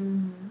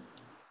 Mm-hmm.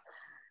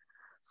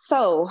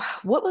 So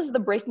what was the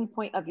breaking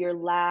point of your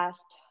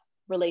last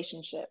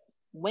relationship?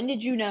 When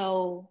did you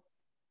know,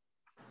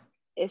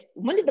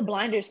 when did the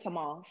blinders come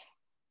off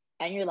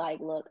and you're like,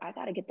 look, I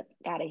gotta get the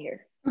fuck out of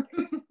here?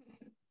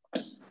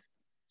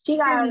 She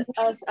got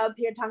us up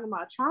here talking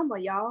about trauma,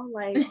 y'all.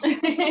 Like,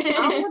 I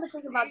don't want to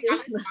think about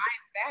this.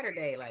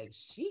 Saturday, like,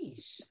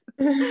 sheesh.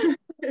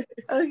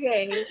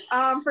 Okay.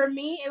 For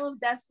me, it was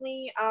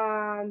definitely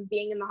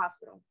being in the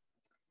hospital.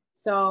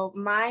 So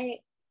my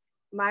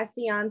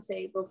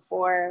fiance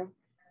before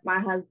my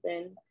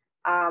husband,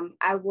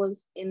 I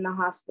was in the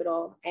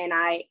hospital, and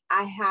I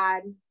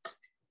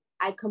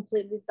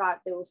completely thought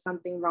there was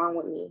something wrong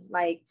with me.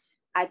 Like,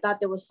 I thought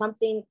there was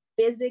something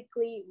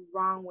physically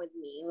wrong with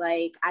me.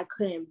 Like, I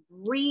couldn't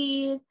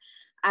breathe.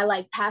 I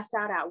like passed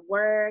out at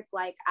work.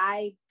 Like,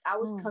 I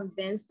was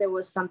convinced there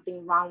was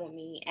something wrong with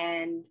me.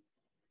 And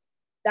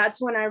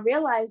that's when I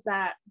realized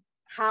that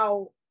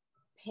how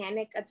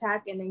panic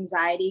attack and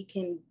anxiety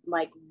can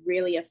like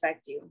really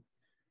affect you.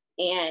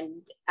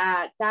 And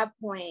at that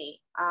point,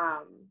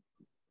 I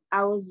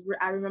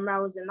remember I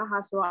was in the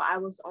hospital. I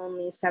was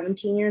only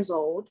 17 years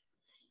old.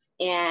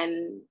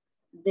 And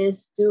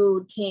this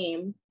dude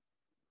came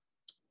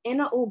in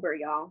an Uber,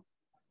 y'all.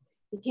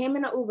 He came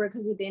in an Uber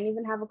because he didn't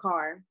even have a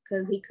car,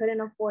 because he couldn't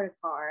afford a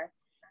car.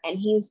 And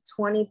he's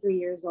 23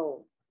 years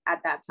old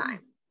at that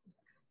time.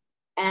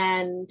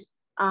 And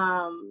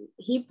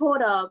he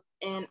pulled up,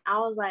 and I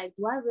was like,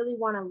 do I really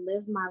want to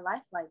live my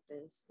life like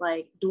this?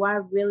 Like, do I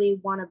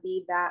really want to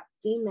be that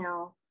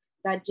female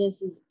that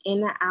just is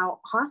in and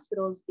out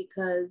hospitals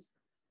because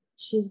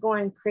she's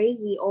going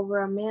crazy over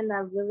a man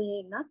that really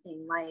ain't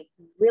nothing, like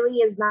really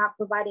is not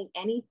providing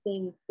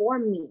anything for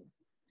me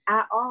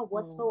at all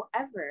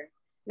whatsoever,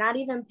 not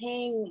even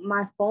paying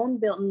my phone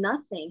bill,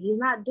 nothing. He's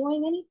not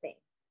doing anything.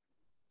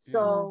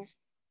 So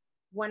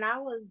when I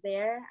was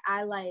there,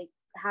 I like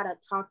had to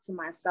talk to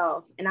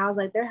myself, and I was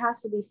like, there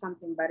has to be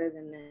something better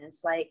than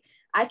this. Like,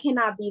 I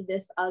cannot be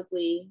this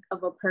ugly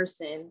of a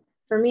person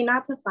for me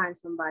not to find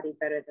somebody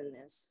better than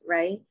this,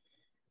 right?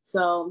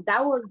 So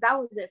that was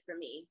it for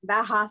me.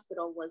 That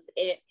hospital was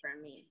it for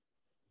me.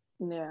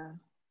 Yeah.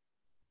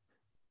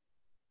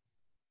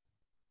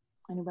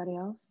 Anybody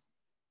else?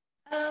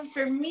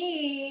 For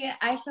me,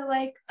 I feel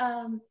like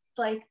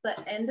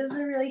the end of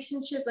the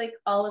relationship, like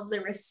all of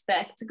the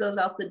respect goes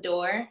out the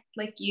door.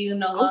 Like, you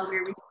no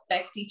longer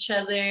respect each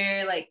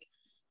other. Like,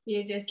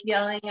 you're just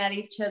yelling at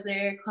each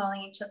other,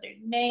 calling each other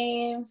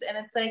names. And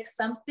it's like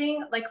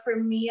something, like for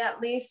me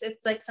at least,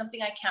 it's like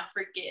something I can't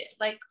forget.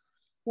 Like,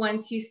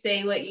 once you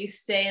say what you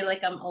say,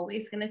 like I'm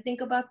always going to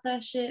think about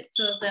that shit.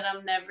 So that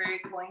I'm never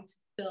going to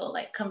feel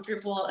like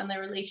comfortable in the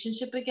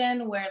relationship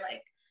again, where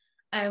like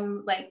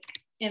I'm like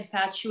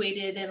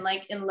infatuated and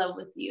like in love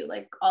with you.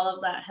 Like, all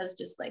of that has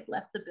just like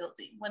left the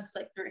building once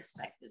like the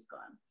respect is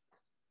gone.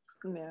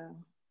 Yeah.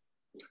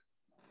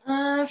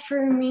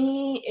 For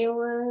me, it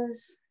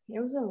was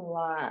a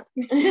lot.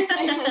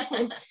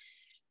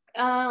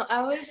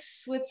 I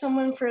was with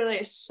someone for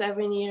like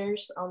 7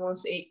 years,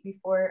 almost 8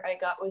 before I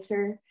got with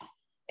her.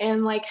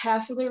 And like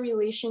half of the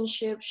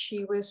relationship,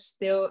 she was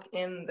still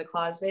in the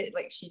closet.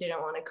 Like, she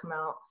didn't want to come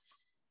out.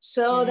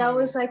 So that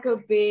was like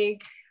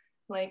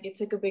it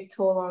took a big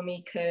toll on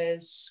me,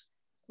 because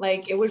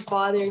like it would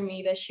bother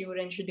me that she would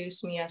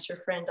introduce me as her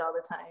friend all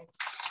the time.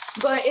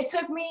 But it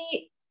took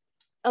me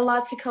a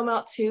lot to come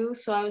out too.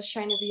 So I was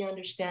trying to be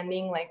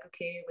understanding, like,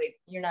 okay, like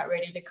you're not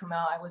ready to come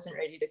out. I wasn't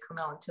ready to come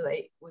out until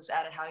I was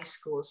out of high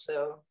school.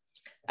 So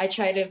I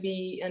tried to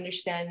be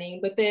understanding,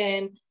 but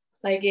then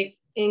like it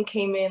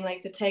came in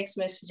like the text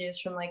messages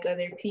from like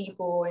other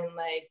people, and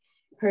like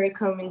her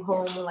coming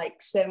home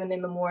like 7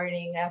 a.m.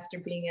 after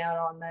being out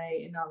all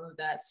night and all of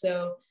that.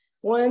 So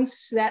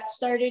once that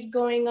started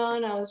going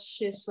on, I was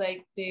just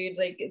like, dude,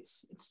 like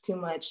it's too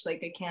much.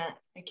 Like I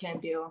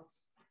can't deal.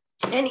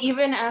 And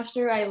even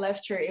after I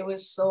left her, it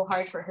was so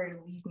hard for her to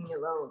leave me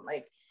alone.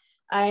 Like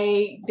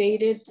I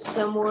dated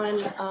someone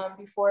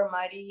before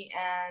Mari,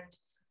 and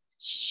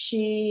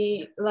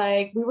she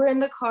like, we were in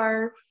the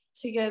car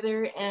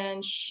together,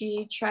 and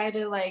she tried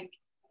to like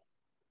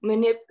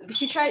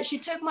she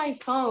took my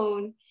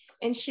phone,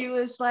 and she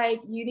was like,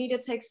 you need to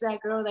text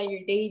that girl that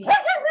you're dating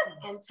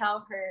and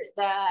tell her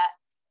that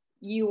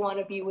you want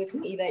to be with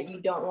me, that you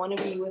don't want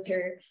to be with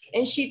her.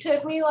 And she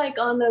took me like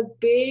on a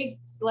big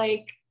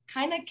like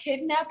kind of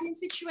kidnapping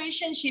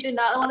situation. She did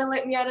not want to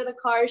let me out of the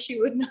car. She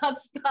would not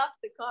stop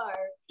the car.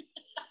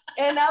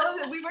 And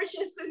we were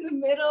just in the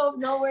middle of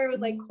nowhere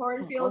with like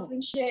cornfields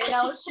and shit. And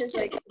I was just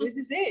like, this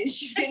is it.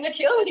 She's gonna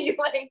kill me.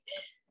 Like,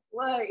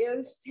 what? It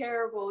was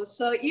terrible.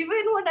 So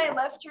even when I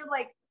left her,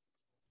 like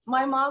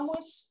my mom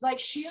was like,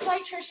 she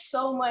liked her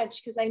so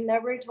much because I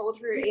never told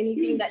her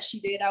anything that she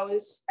did.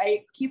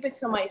 I keep it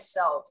to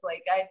myself.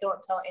 Like I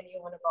don't tell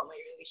anyone about my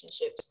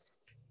relationships.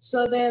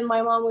 So then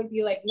my mom would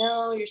be like,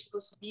 no, you're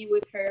supposed to be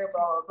with her,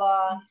 blah, blah,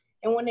 blah.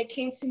 And when it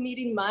came to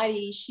meeting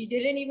Mari, she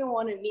didn't even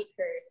want to meet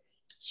her.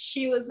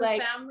 She was the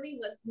like, family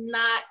was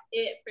not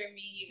it for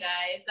me, you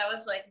guys. I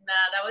was like, nah,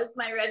 that was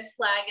my red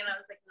flag. And I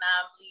was like, nah,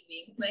 I'm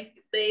leaving.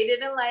 Like, they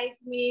didn't like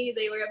me.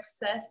 They were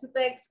obsessed with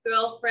the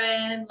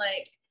ex-girlfriend.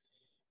 Like,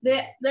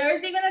 there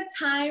was even a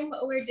time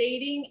we're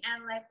dating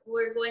and like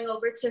we're going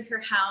over to her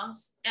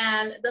house,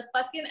 and the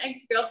fucking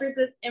ex-girlfriend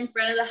is in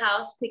front of the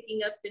house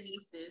picking up the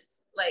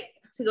nieces, like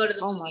to go to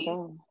the movies. My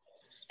God.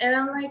 And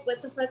I'm like,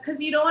 what the fuck?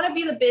 Because you don't want to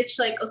be the bitch,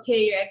 like,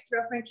 okay, your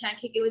ex-girlfriend can't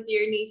kick it with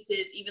your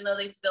nieces, even though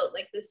they've built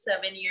like this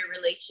 7-year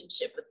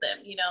relationship with them,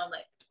 you know,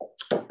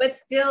 like, but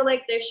still,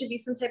 like, there should be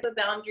some type of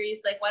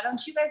boundaries. Like, why don't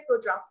you guys go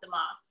drop them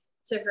off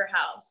to her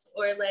house?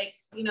 Or like,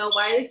 you know,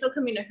 why are they still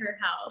coming to her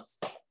house?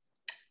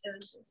 It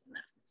was just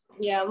not.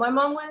 Yeah, my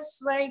mom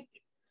was like,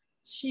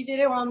 she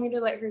didn't want me to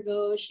let her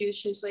go. She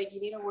was just like, you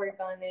need to work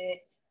on it.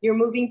 You're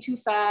moving too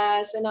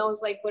fast. And I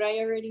was like, but I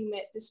already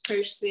met this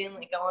person.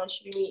 Like, I want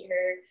you to meet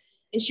her.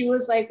 And she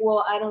was like,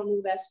 well, I don't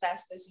move as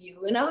fast as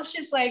you. And I was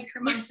just like, her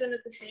mom's been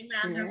with the same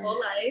man her whole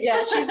life.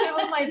 Yeah, she's been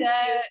with my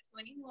dad.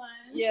 She was 21.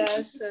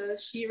 Yeah, so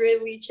she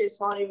really just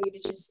wanted me to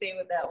just stay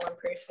with that one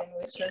person,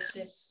 which was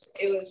just,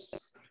 it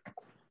was,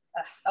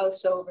 I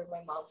was so over my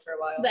mom for a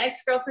while. The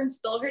ex-girlfriend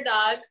stole her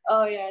dog.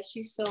 Oh yeah,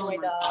 she stole my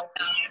dog.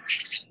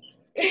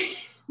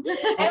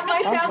 And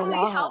my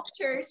family helped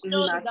her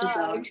steal the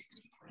dog.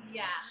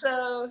 Yeah.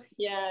 So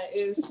yeah,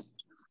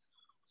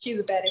 she's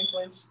a bad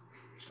influence.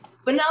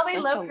 But now they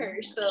love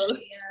her, so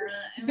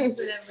yeah, it was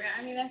whatever.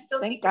 I mean, I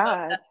still Thank think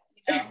God. about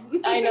that, you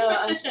know? I know,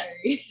 I'm sorry.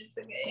 It's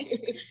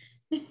okay.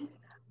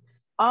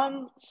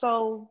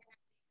 So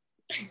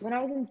when I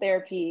was in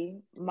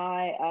therapy,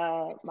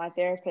 my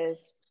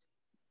therapist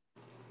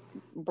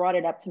brought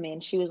it up to me,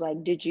 and she was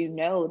like, did you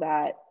know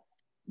that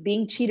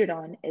being cheated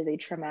on is a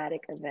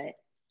traumatic event?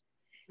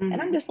 Mm-hmm.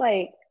 And I'm just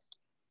like,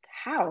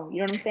 how? You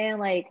know what I'm saying?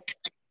 Like,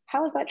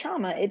 how is that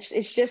trauma? It's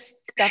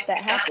just stuff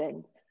that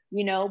happened,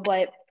 you know?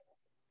 But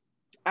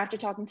after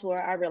talking to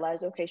her, I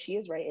realized, okay, she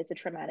is right. It's a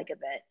traumatic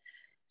event.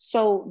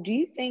 So do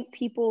you think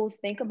people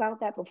think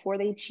about that before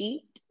they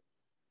cheat?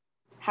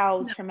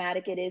 How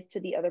traumatic it is to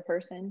the other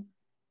person?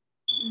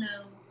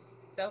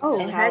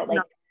 No. And how,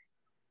 like,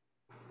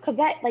 because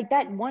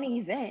that one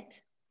event,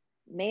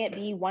 may it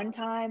be one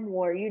time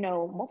or, you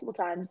know, multiple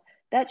times,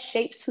 that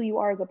shapes who you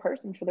are as a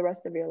person for the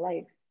rest of your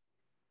life.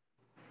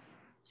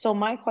 So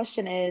my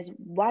question is,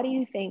 why do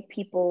you think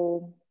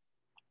people,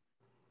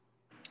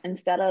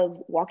 instead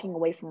of walking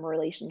away from a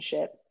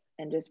relationship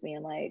and just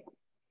being like,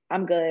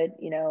 I'm good,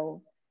 you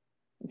know,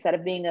 instead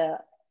of being a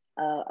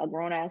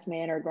grown-ass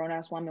man or a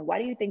grown-ass woman, why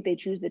do you think they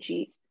choose to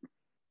cheat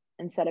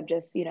instead of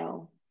just, you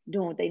know,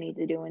 doing what they need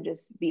to do and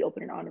just be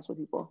open and honest with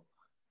people?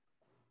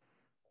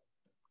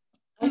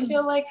 I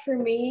feel like for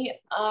me,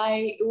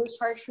 it was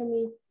hard for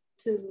me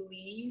to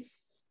leave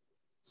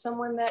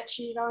someone that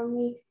cheated on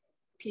me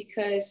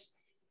because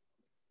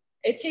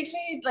it takes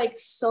me like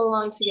so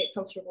long to get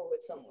comfortable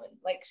with someone,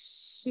 like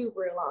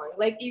super long.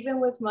 Like even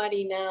with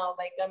Mari now,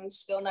 like I'm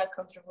still not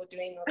comfortable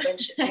doing a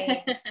bunch of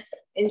things.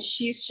 And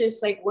she's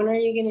just like, when are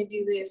you gonna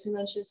do this? And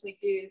I was just like,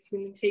 dude, it's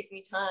gonna take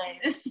me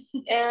time.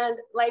 And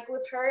like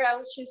with her, I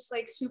was just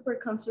like super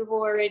comfortable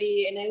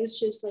already. And I was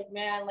just like,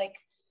 man, like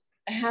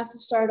I have to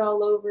start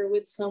all over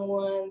with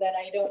someone that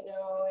I don't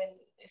know. And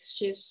it's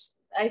just,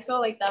 I felt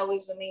like that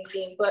was the main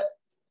thing. But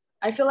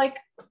I feel like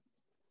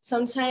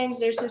sometimes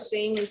there's a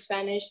saying in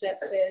Spanish that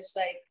says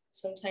like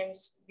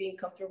sometimes being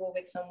comfortable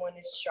with someone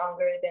is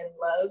stronger than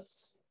love.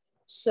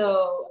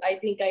 So I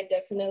think I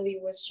definitely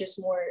was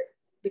just more,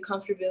 the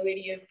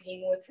comfortability of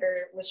being with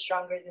her was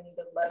stronger than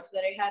the love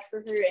that I had for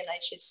her. And I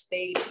just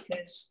stayed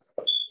because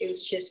it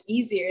was just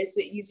easier. It's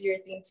the easier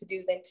thing to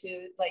do than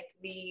to like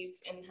leave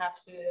and have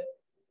to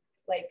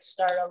like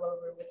start all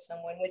over with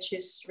someone, which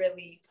is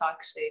really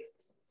toxic.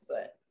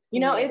 But you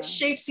know, it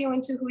shapes you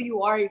into who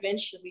you are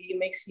eventually. It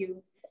makes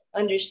you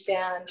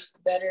understand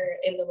better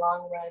in the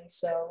long run.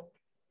 So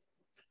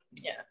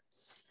Yeah.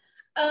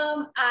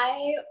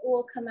 I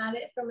will come at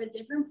it from a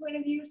different point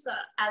of view. So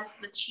as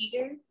the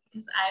cheater,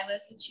 because I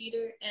was a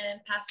cheater in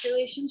past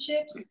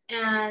relationships.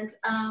 And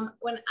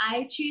when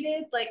I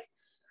cheated, like,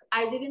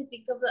 I didn't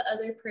think of the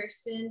other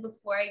person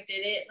before I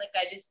did it. Like,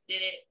 I just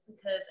did it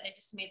because I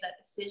just made that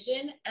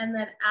decision. And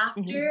then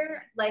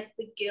after, like,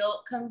 the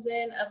guilt comes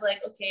in of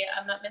like, okay,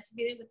 I'm not meant to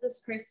be with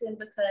this person,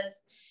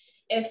 because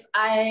if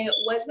I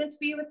was meant to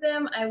be with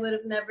them, I would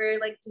have never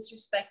like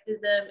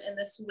disrespected them in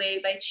this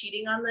way by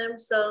cheating on them.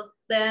 So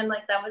then,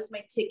 like, that was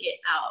my ticket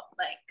out.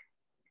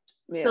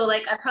 Like, so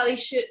like I probably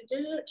should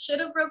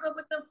have broke up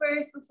with them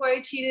first before I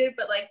cheated,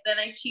 but like then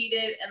I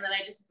cheated and then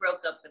I just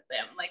broke up with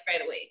them like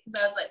right away, because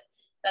I was like,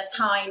 that's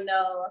how I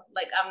know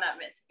like I'm not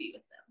meant to be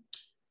with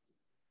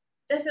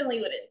them. Definitely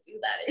wouldn't do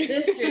that in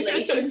this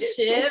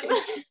relationship.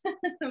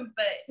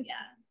 But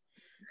yeah.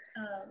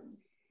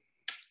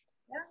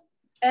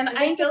 And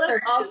I feel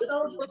like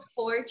also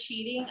before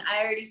cheating,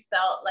 I already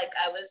felt like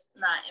I was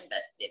not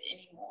invested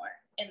anymore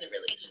in the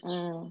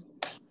relationship.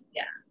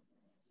 Yeah.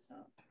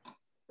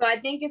 So I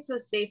think it's a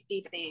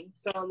safety thing.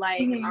 So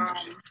like,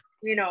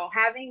 you know,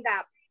 having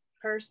that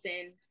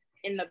person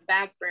in the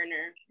back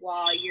burner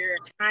while you're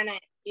kind of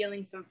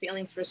feeling some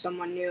feelings for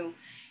someone new,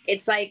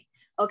 it's like,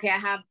 okay, I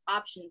have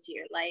options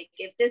here. Like,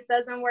 if this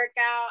doesn't work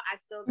out, I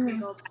still can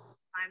go back to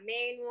my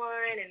main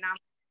one and I'm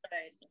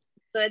good.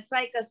 So it's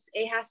like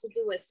it has to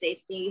do with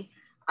safety.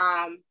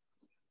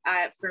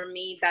 For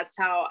me, that's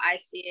how I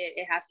see it.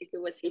 It has to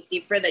do with safety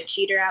for the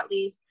cheater, at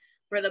least.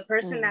 For the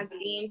person that's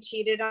being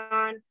cheated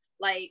on,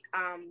 like,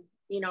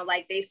 you know,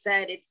 like they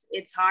said,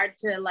 it's hard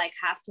to like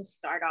have to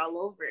start all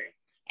over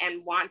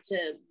and want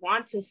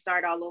to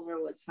start all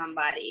over with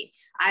somebody.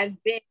 I've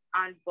been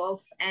on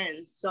both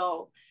ends,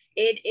 so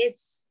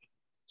it's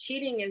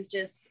cheating is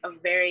just a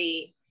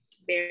very,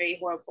 very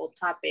horrible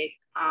topic.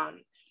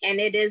 And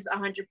it is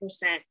 100%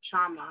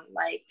 trauma.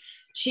 Like,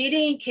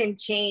 cheating can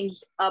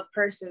change a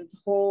person's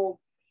whole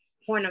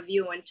point of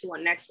view into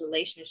a next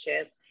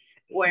relationship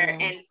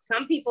and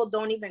some people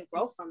don't even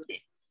grow from it.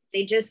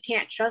 They just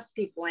can't trust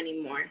people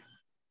anymore,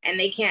 and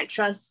they can't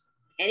trust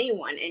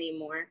anyone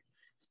anymore.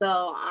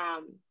 So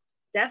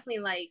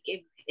definitely, like,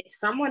 if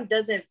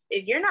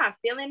you're not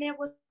feeling it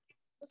with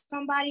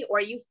somebody,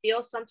 or you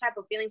feel some type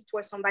of feelings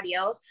towards somebody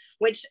else,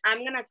 which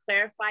I'm going to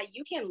clarify,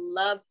 you can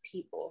love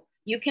people.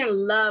 You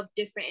can love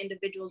different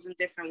individuals in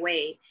different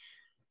ways.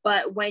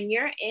 But when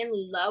you're in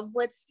love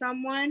with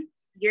someone,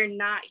 you're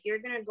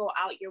going to go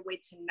out your way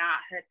to not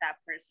hurt that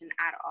person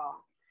at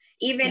all.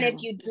 Even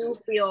if you do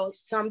feel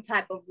some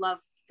type of love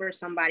for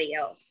somebody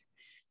else.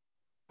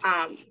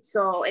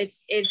 So if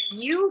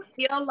you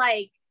feel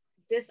like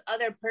this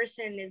other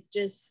person is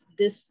just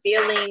this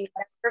feeling,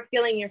 whatever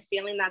feeling you're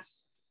feeling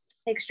that's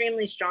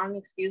extremely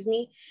strong,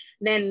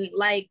 then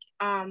like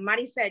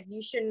Mari said,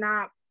 you should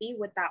not be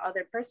with that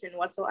other person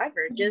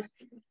whatsoever. Just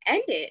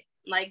end it.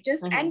 Like,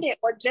 just end it,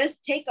 or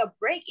just take a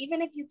break.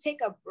 Even if you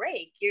take a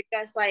break, you're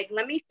just like,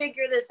 let me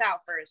figure this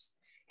out first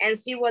and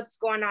see what's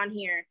going on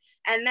here,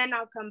 and then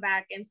I'll come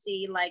back and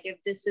see like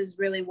if this is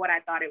really what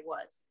I thought it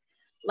was.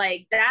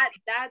 Like,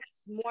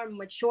 that's more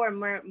mature,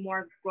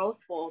 more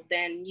growthful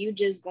than you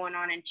just going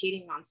on and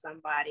cheating on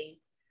somebody,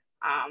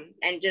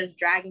 and just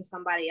dragging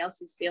somebody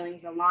else's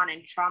feelings along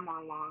and trauma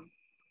along.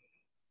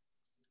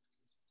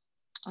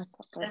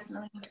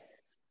 Definitely.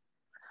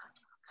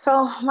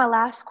 So my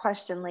last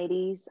question,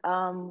 ladies,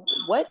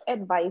 what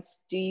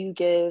advice do you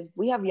give?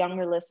 We have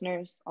younger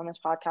listeners on this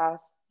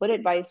podcast. What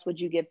advice would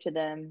you give to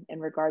them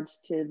in regards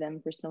to them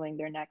pursuing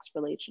their next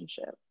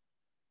relationship?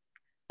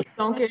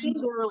 Don't get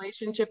into a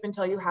relationship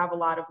until you have a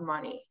lot of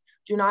money.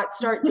 Do not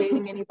start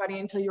dating anybody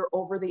until you're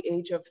over the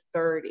age of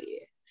 30.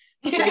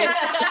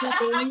 If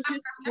you're going to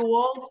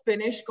school,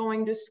 finish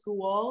going to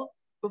school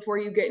before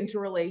you get into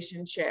a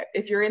relationship.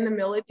 If you're in the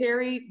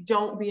military,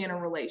 don't be in a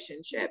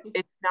relationship.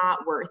 It's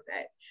not worth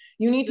it.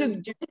 You need to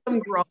do some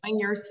growing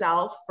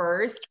yourself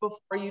first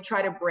before you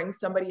try to bring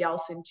somebody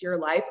else into your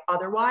life.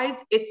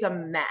 Otherwise, it's a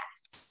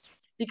mess.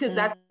 Because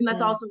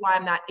that's also why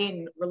I'm not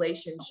in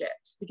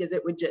relationships, because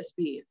it would just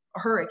be a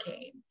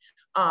hurricane.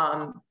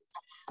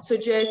 So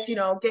just,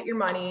 get your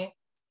money,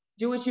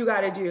 do what you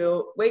got to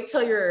do, wait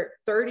till you're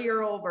 30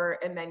 or over,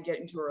 and then get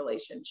into a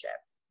relationship.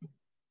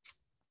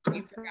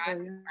 You forgot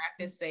to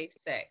practice safe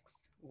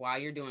sex while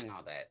you're doing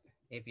all that.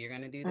 If you're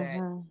going to do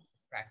that,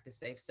 practice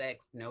safe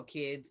sex, no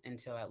kids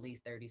until at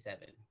least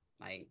 37.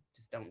 Like,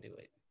 just don't do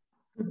it.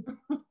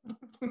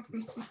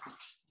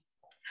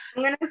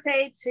 I'm going to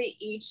say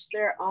to each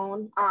their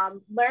own.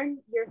 Learn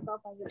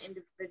yourself as an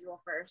individual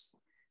first,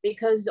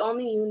 because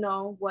only you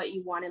know what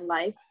you want in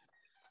life,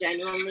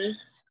 genuinely.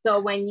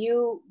 So when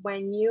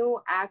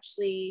you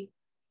actually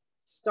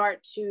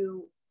start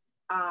to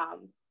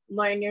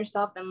learn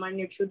yourself and learn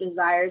your true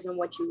desires and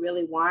what you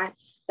really want,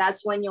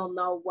 that's when you'll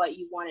know what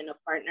you want in a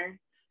partner,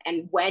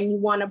 and when you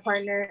want a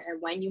partner, and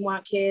when you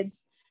want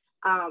kids.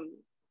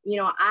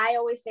 I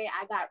always say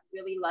I got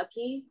really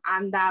lucky.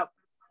 I'm that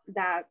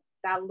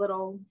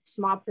little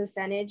small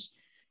percentage.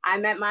 I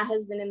met my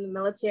husband in the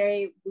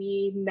military.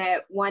 We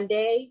met one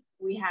day,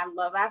 We had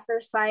love at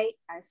first sight,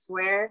 I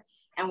swear,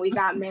 and we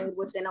got married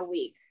within a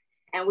week.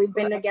 And we've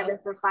been together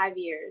for 5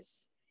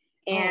 years.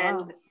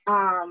 And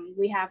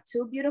we have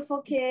 2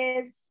 beautiful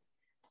kids.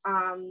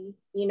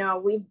 You know,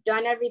 we've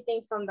done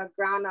everything from the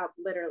ground up,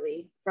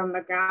 literally from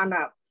the ground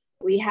up.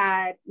 We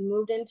had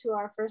moved into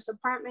our first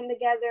apartment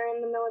together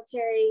in the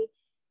military,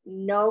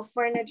 no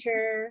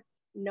furniture,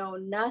 no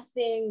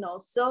nothing, no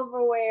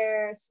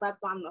silverware,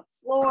 slept on the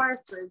floor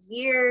for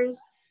years.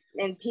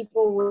 And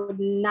people would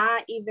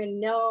not even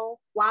know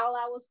while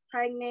I was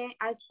pregnant,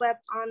 I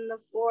slept on the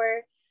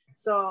floor.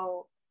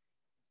 So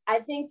I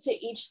think to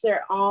each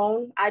their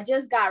own. I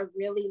just got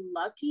really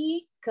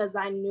lucky because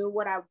I knew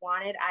what I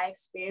wanted. I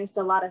experienced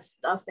a lot of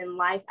stuff in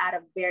life at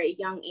a very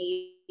young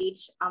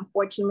age,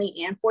 unfortunately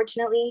and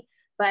fortunately,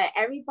 but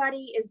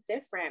everybody is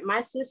different.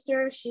 My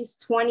sister, she's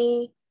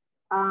 22,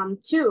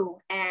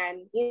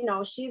 and you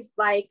know, she's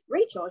like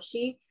Rachel.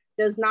 She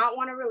does not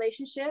want a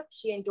relationship.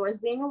 She enjoys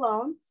being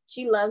alone.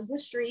 She loves the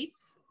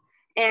streets,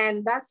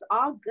 and that's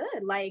all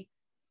good. Like,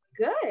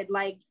 good.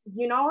 Like,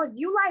 you know, if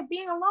you like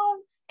being alone,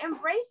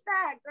 embrace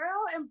that,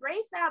 girl.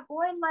 Embrace that,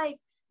 boy. Like,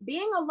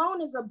 being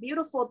alone is a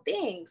beautiful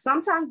thing.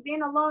 Sometimes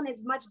being alone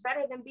is much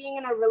better than being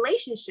in a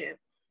relationship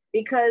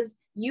because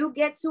you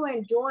get to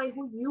enjoy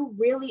who you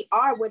really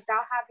are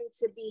without having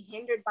to be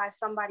hindered by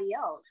somebody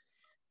else.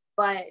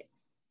 But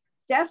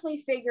definitely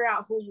figure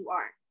out who you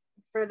are.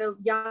 For the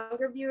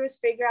younger viewers,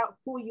 figure out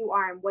who you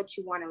are and what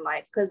you want in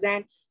life, because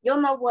then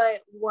you'll know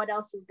what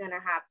else is going to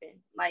happen.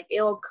 Like,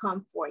 it'll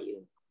come for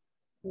you.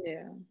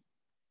 Yeah.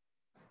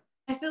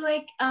 I feel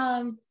like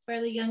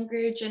for the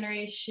younger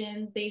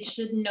generation, they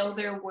should know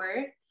their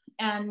worth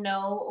and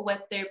know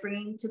what they're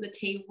bringing to the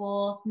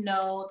table,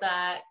 know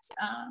that,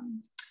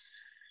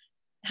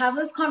 have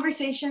those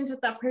conversations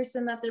with that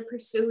person that they're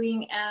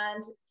pursuing,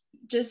 and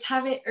just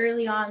have it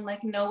early on,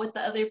 like know what the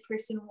other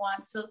person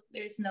wants so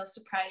there's no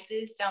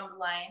surprises down the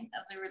line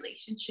of the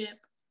relationship,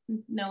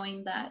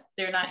 knowing that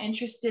they're not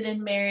interested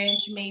in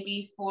marriage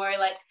maybe for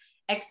like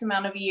X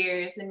amount of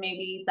years, and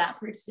maybe that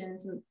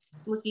person's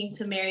looking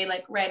to marry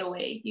like right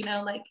away, you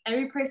know, like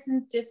every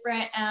person's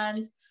different,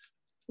 and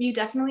you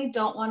definitely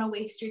don't want to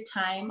waste your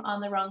time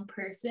on the wrong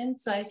person.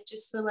 So I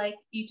just feel like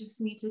you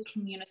just need to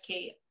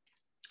communicate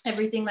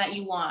everything that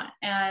you want,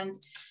 and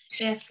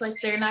if like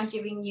they're not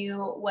giving you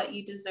what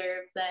you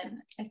deserve,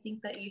 then I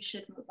think that you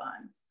should move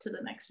on to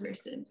the next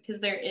person, because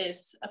there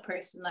is a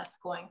person that's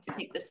going to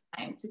take the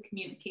time to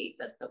communicate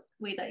that the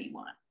way that you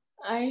want.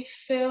 I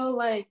feel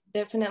like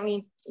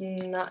definitely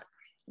not,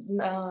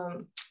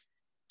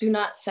 do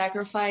not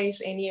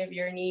sacrifice any of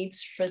your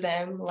needs for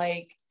them.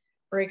 Like,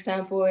 for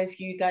example, if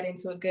you got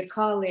into a good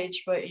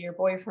college, but your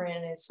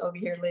boyfriend is over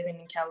here living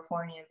in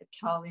California and the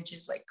college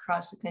is like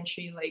across the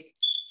country, like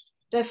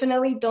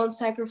definitely don't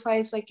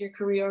sacrifice like your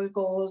career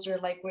goals or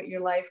like what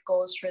your life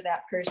goals for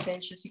that person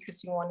just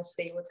because you want to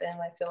stay with them.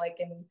 I feel like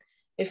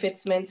if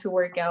it's meant to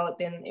work out,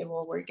 then it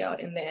will work out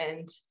in the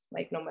end,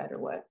 like no matter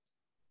what.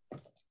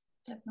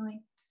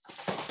 Definitely.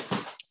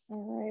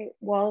 All right.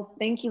 Well,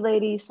 thank you,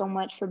 ladies, so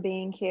much for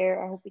being here.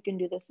 I hope we can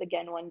do this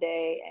again one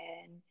day.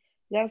 And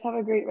you guys have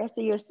a great rest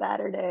of your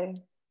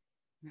Saturday.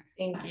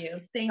 Thank you.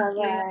 Thank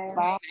you.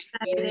 Bye.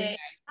 Bye.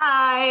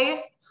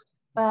 Bye.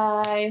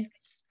 Bye.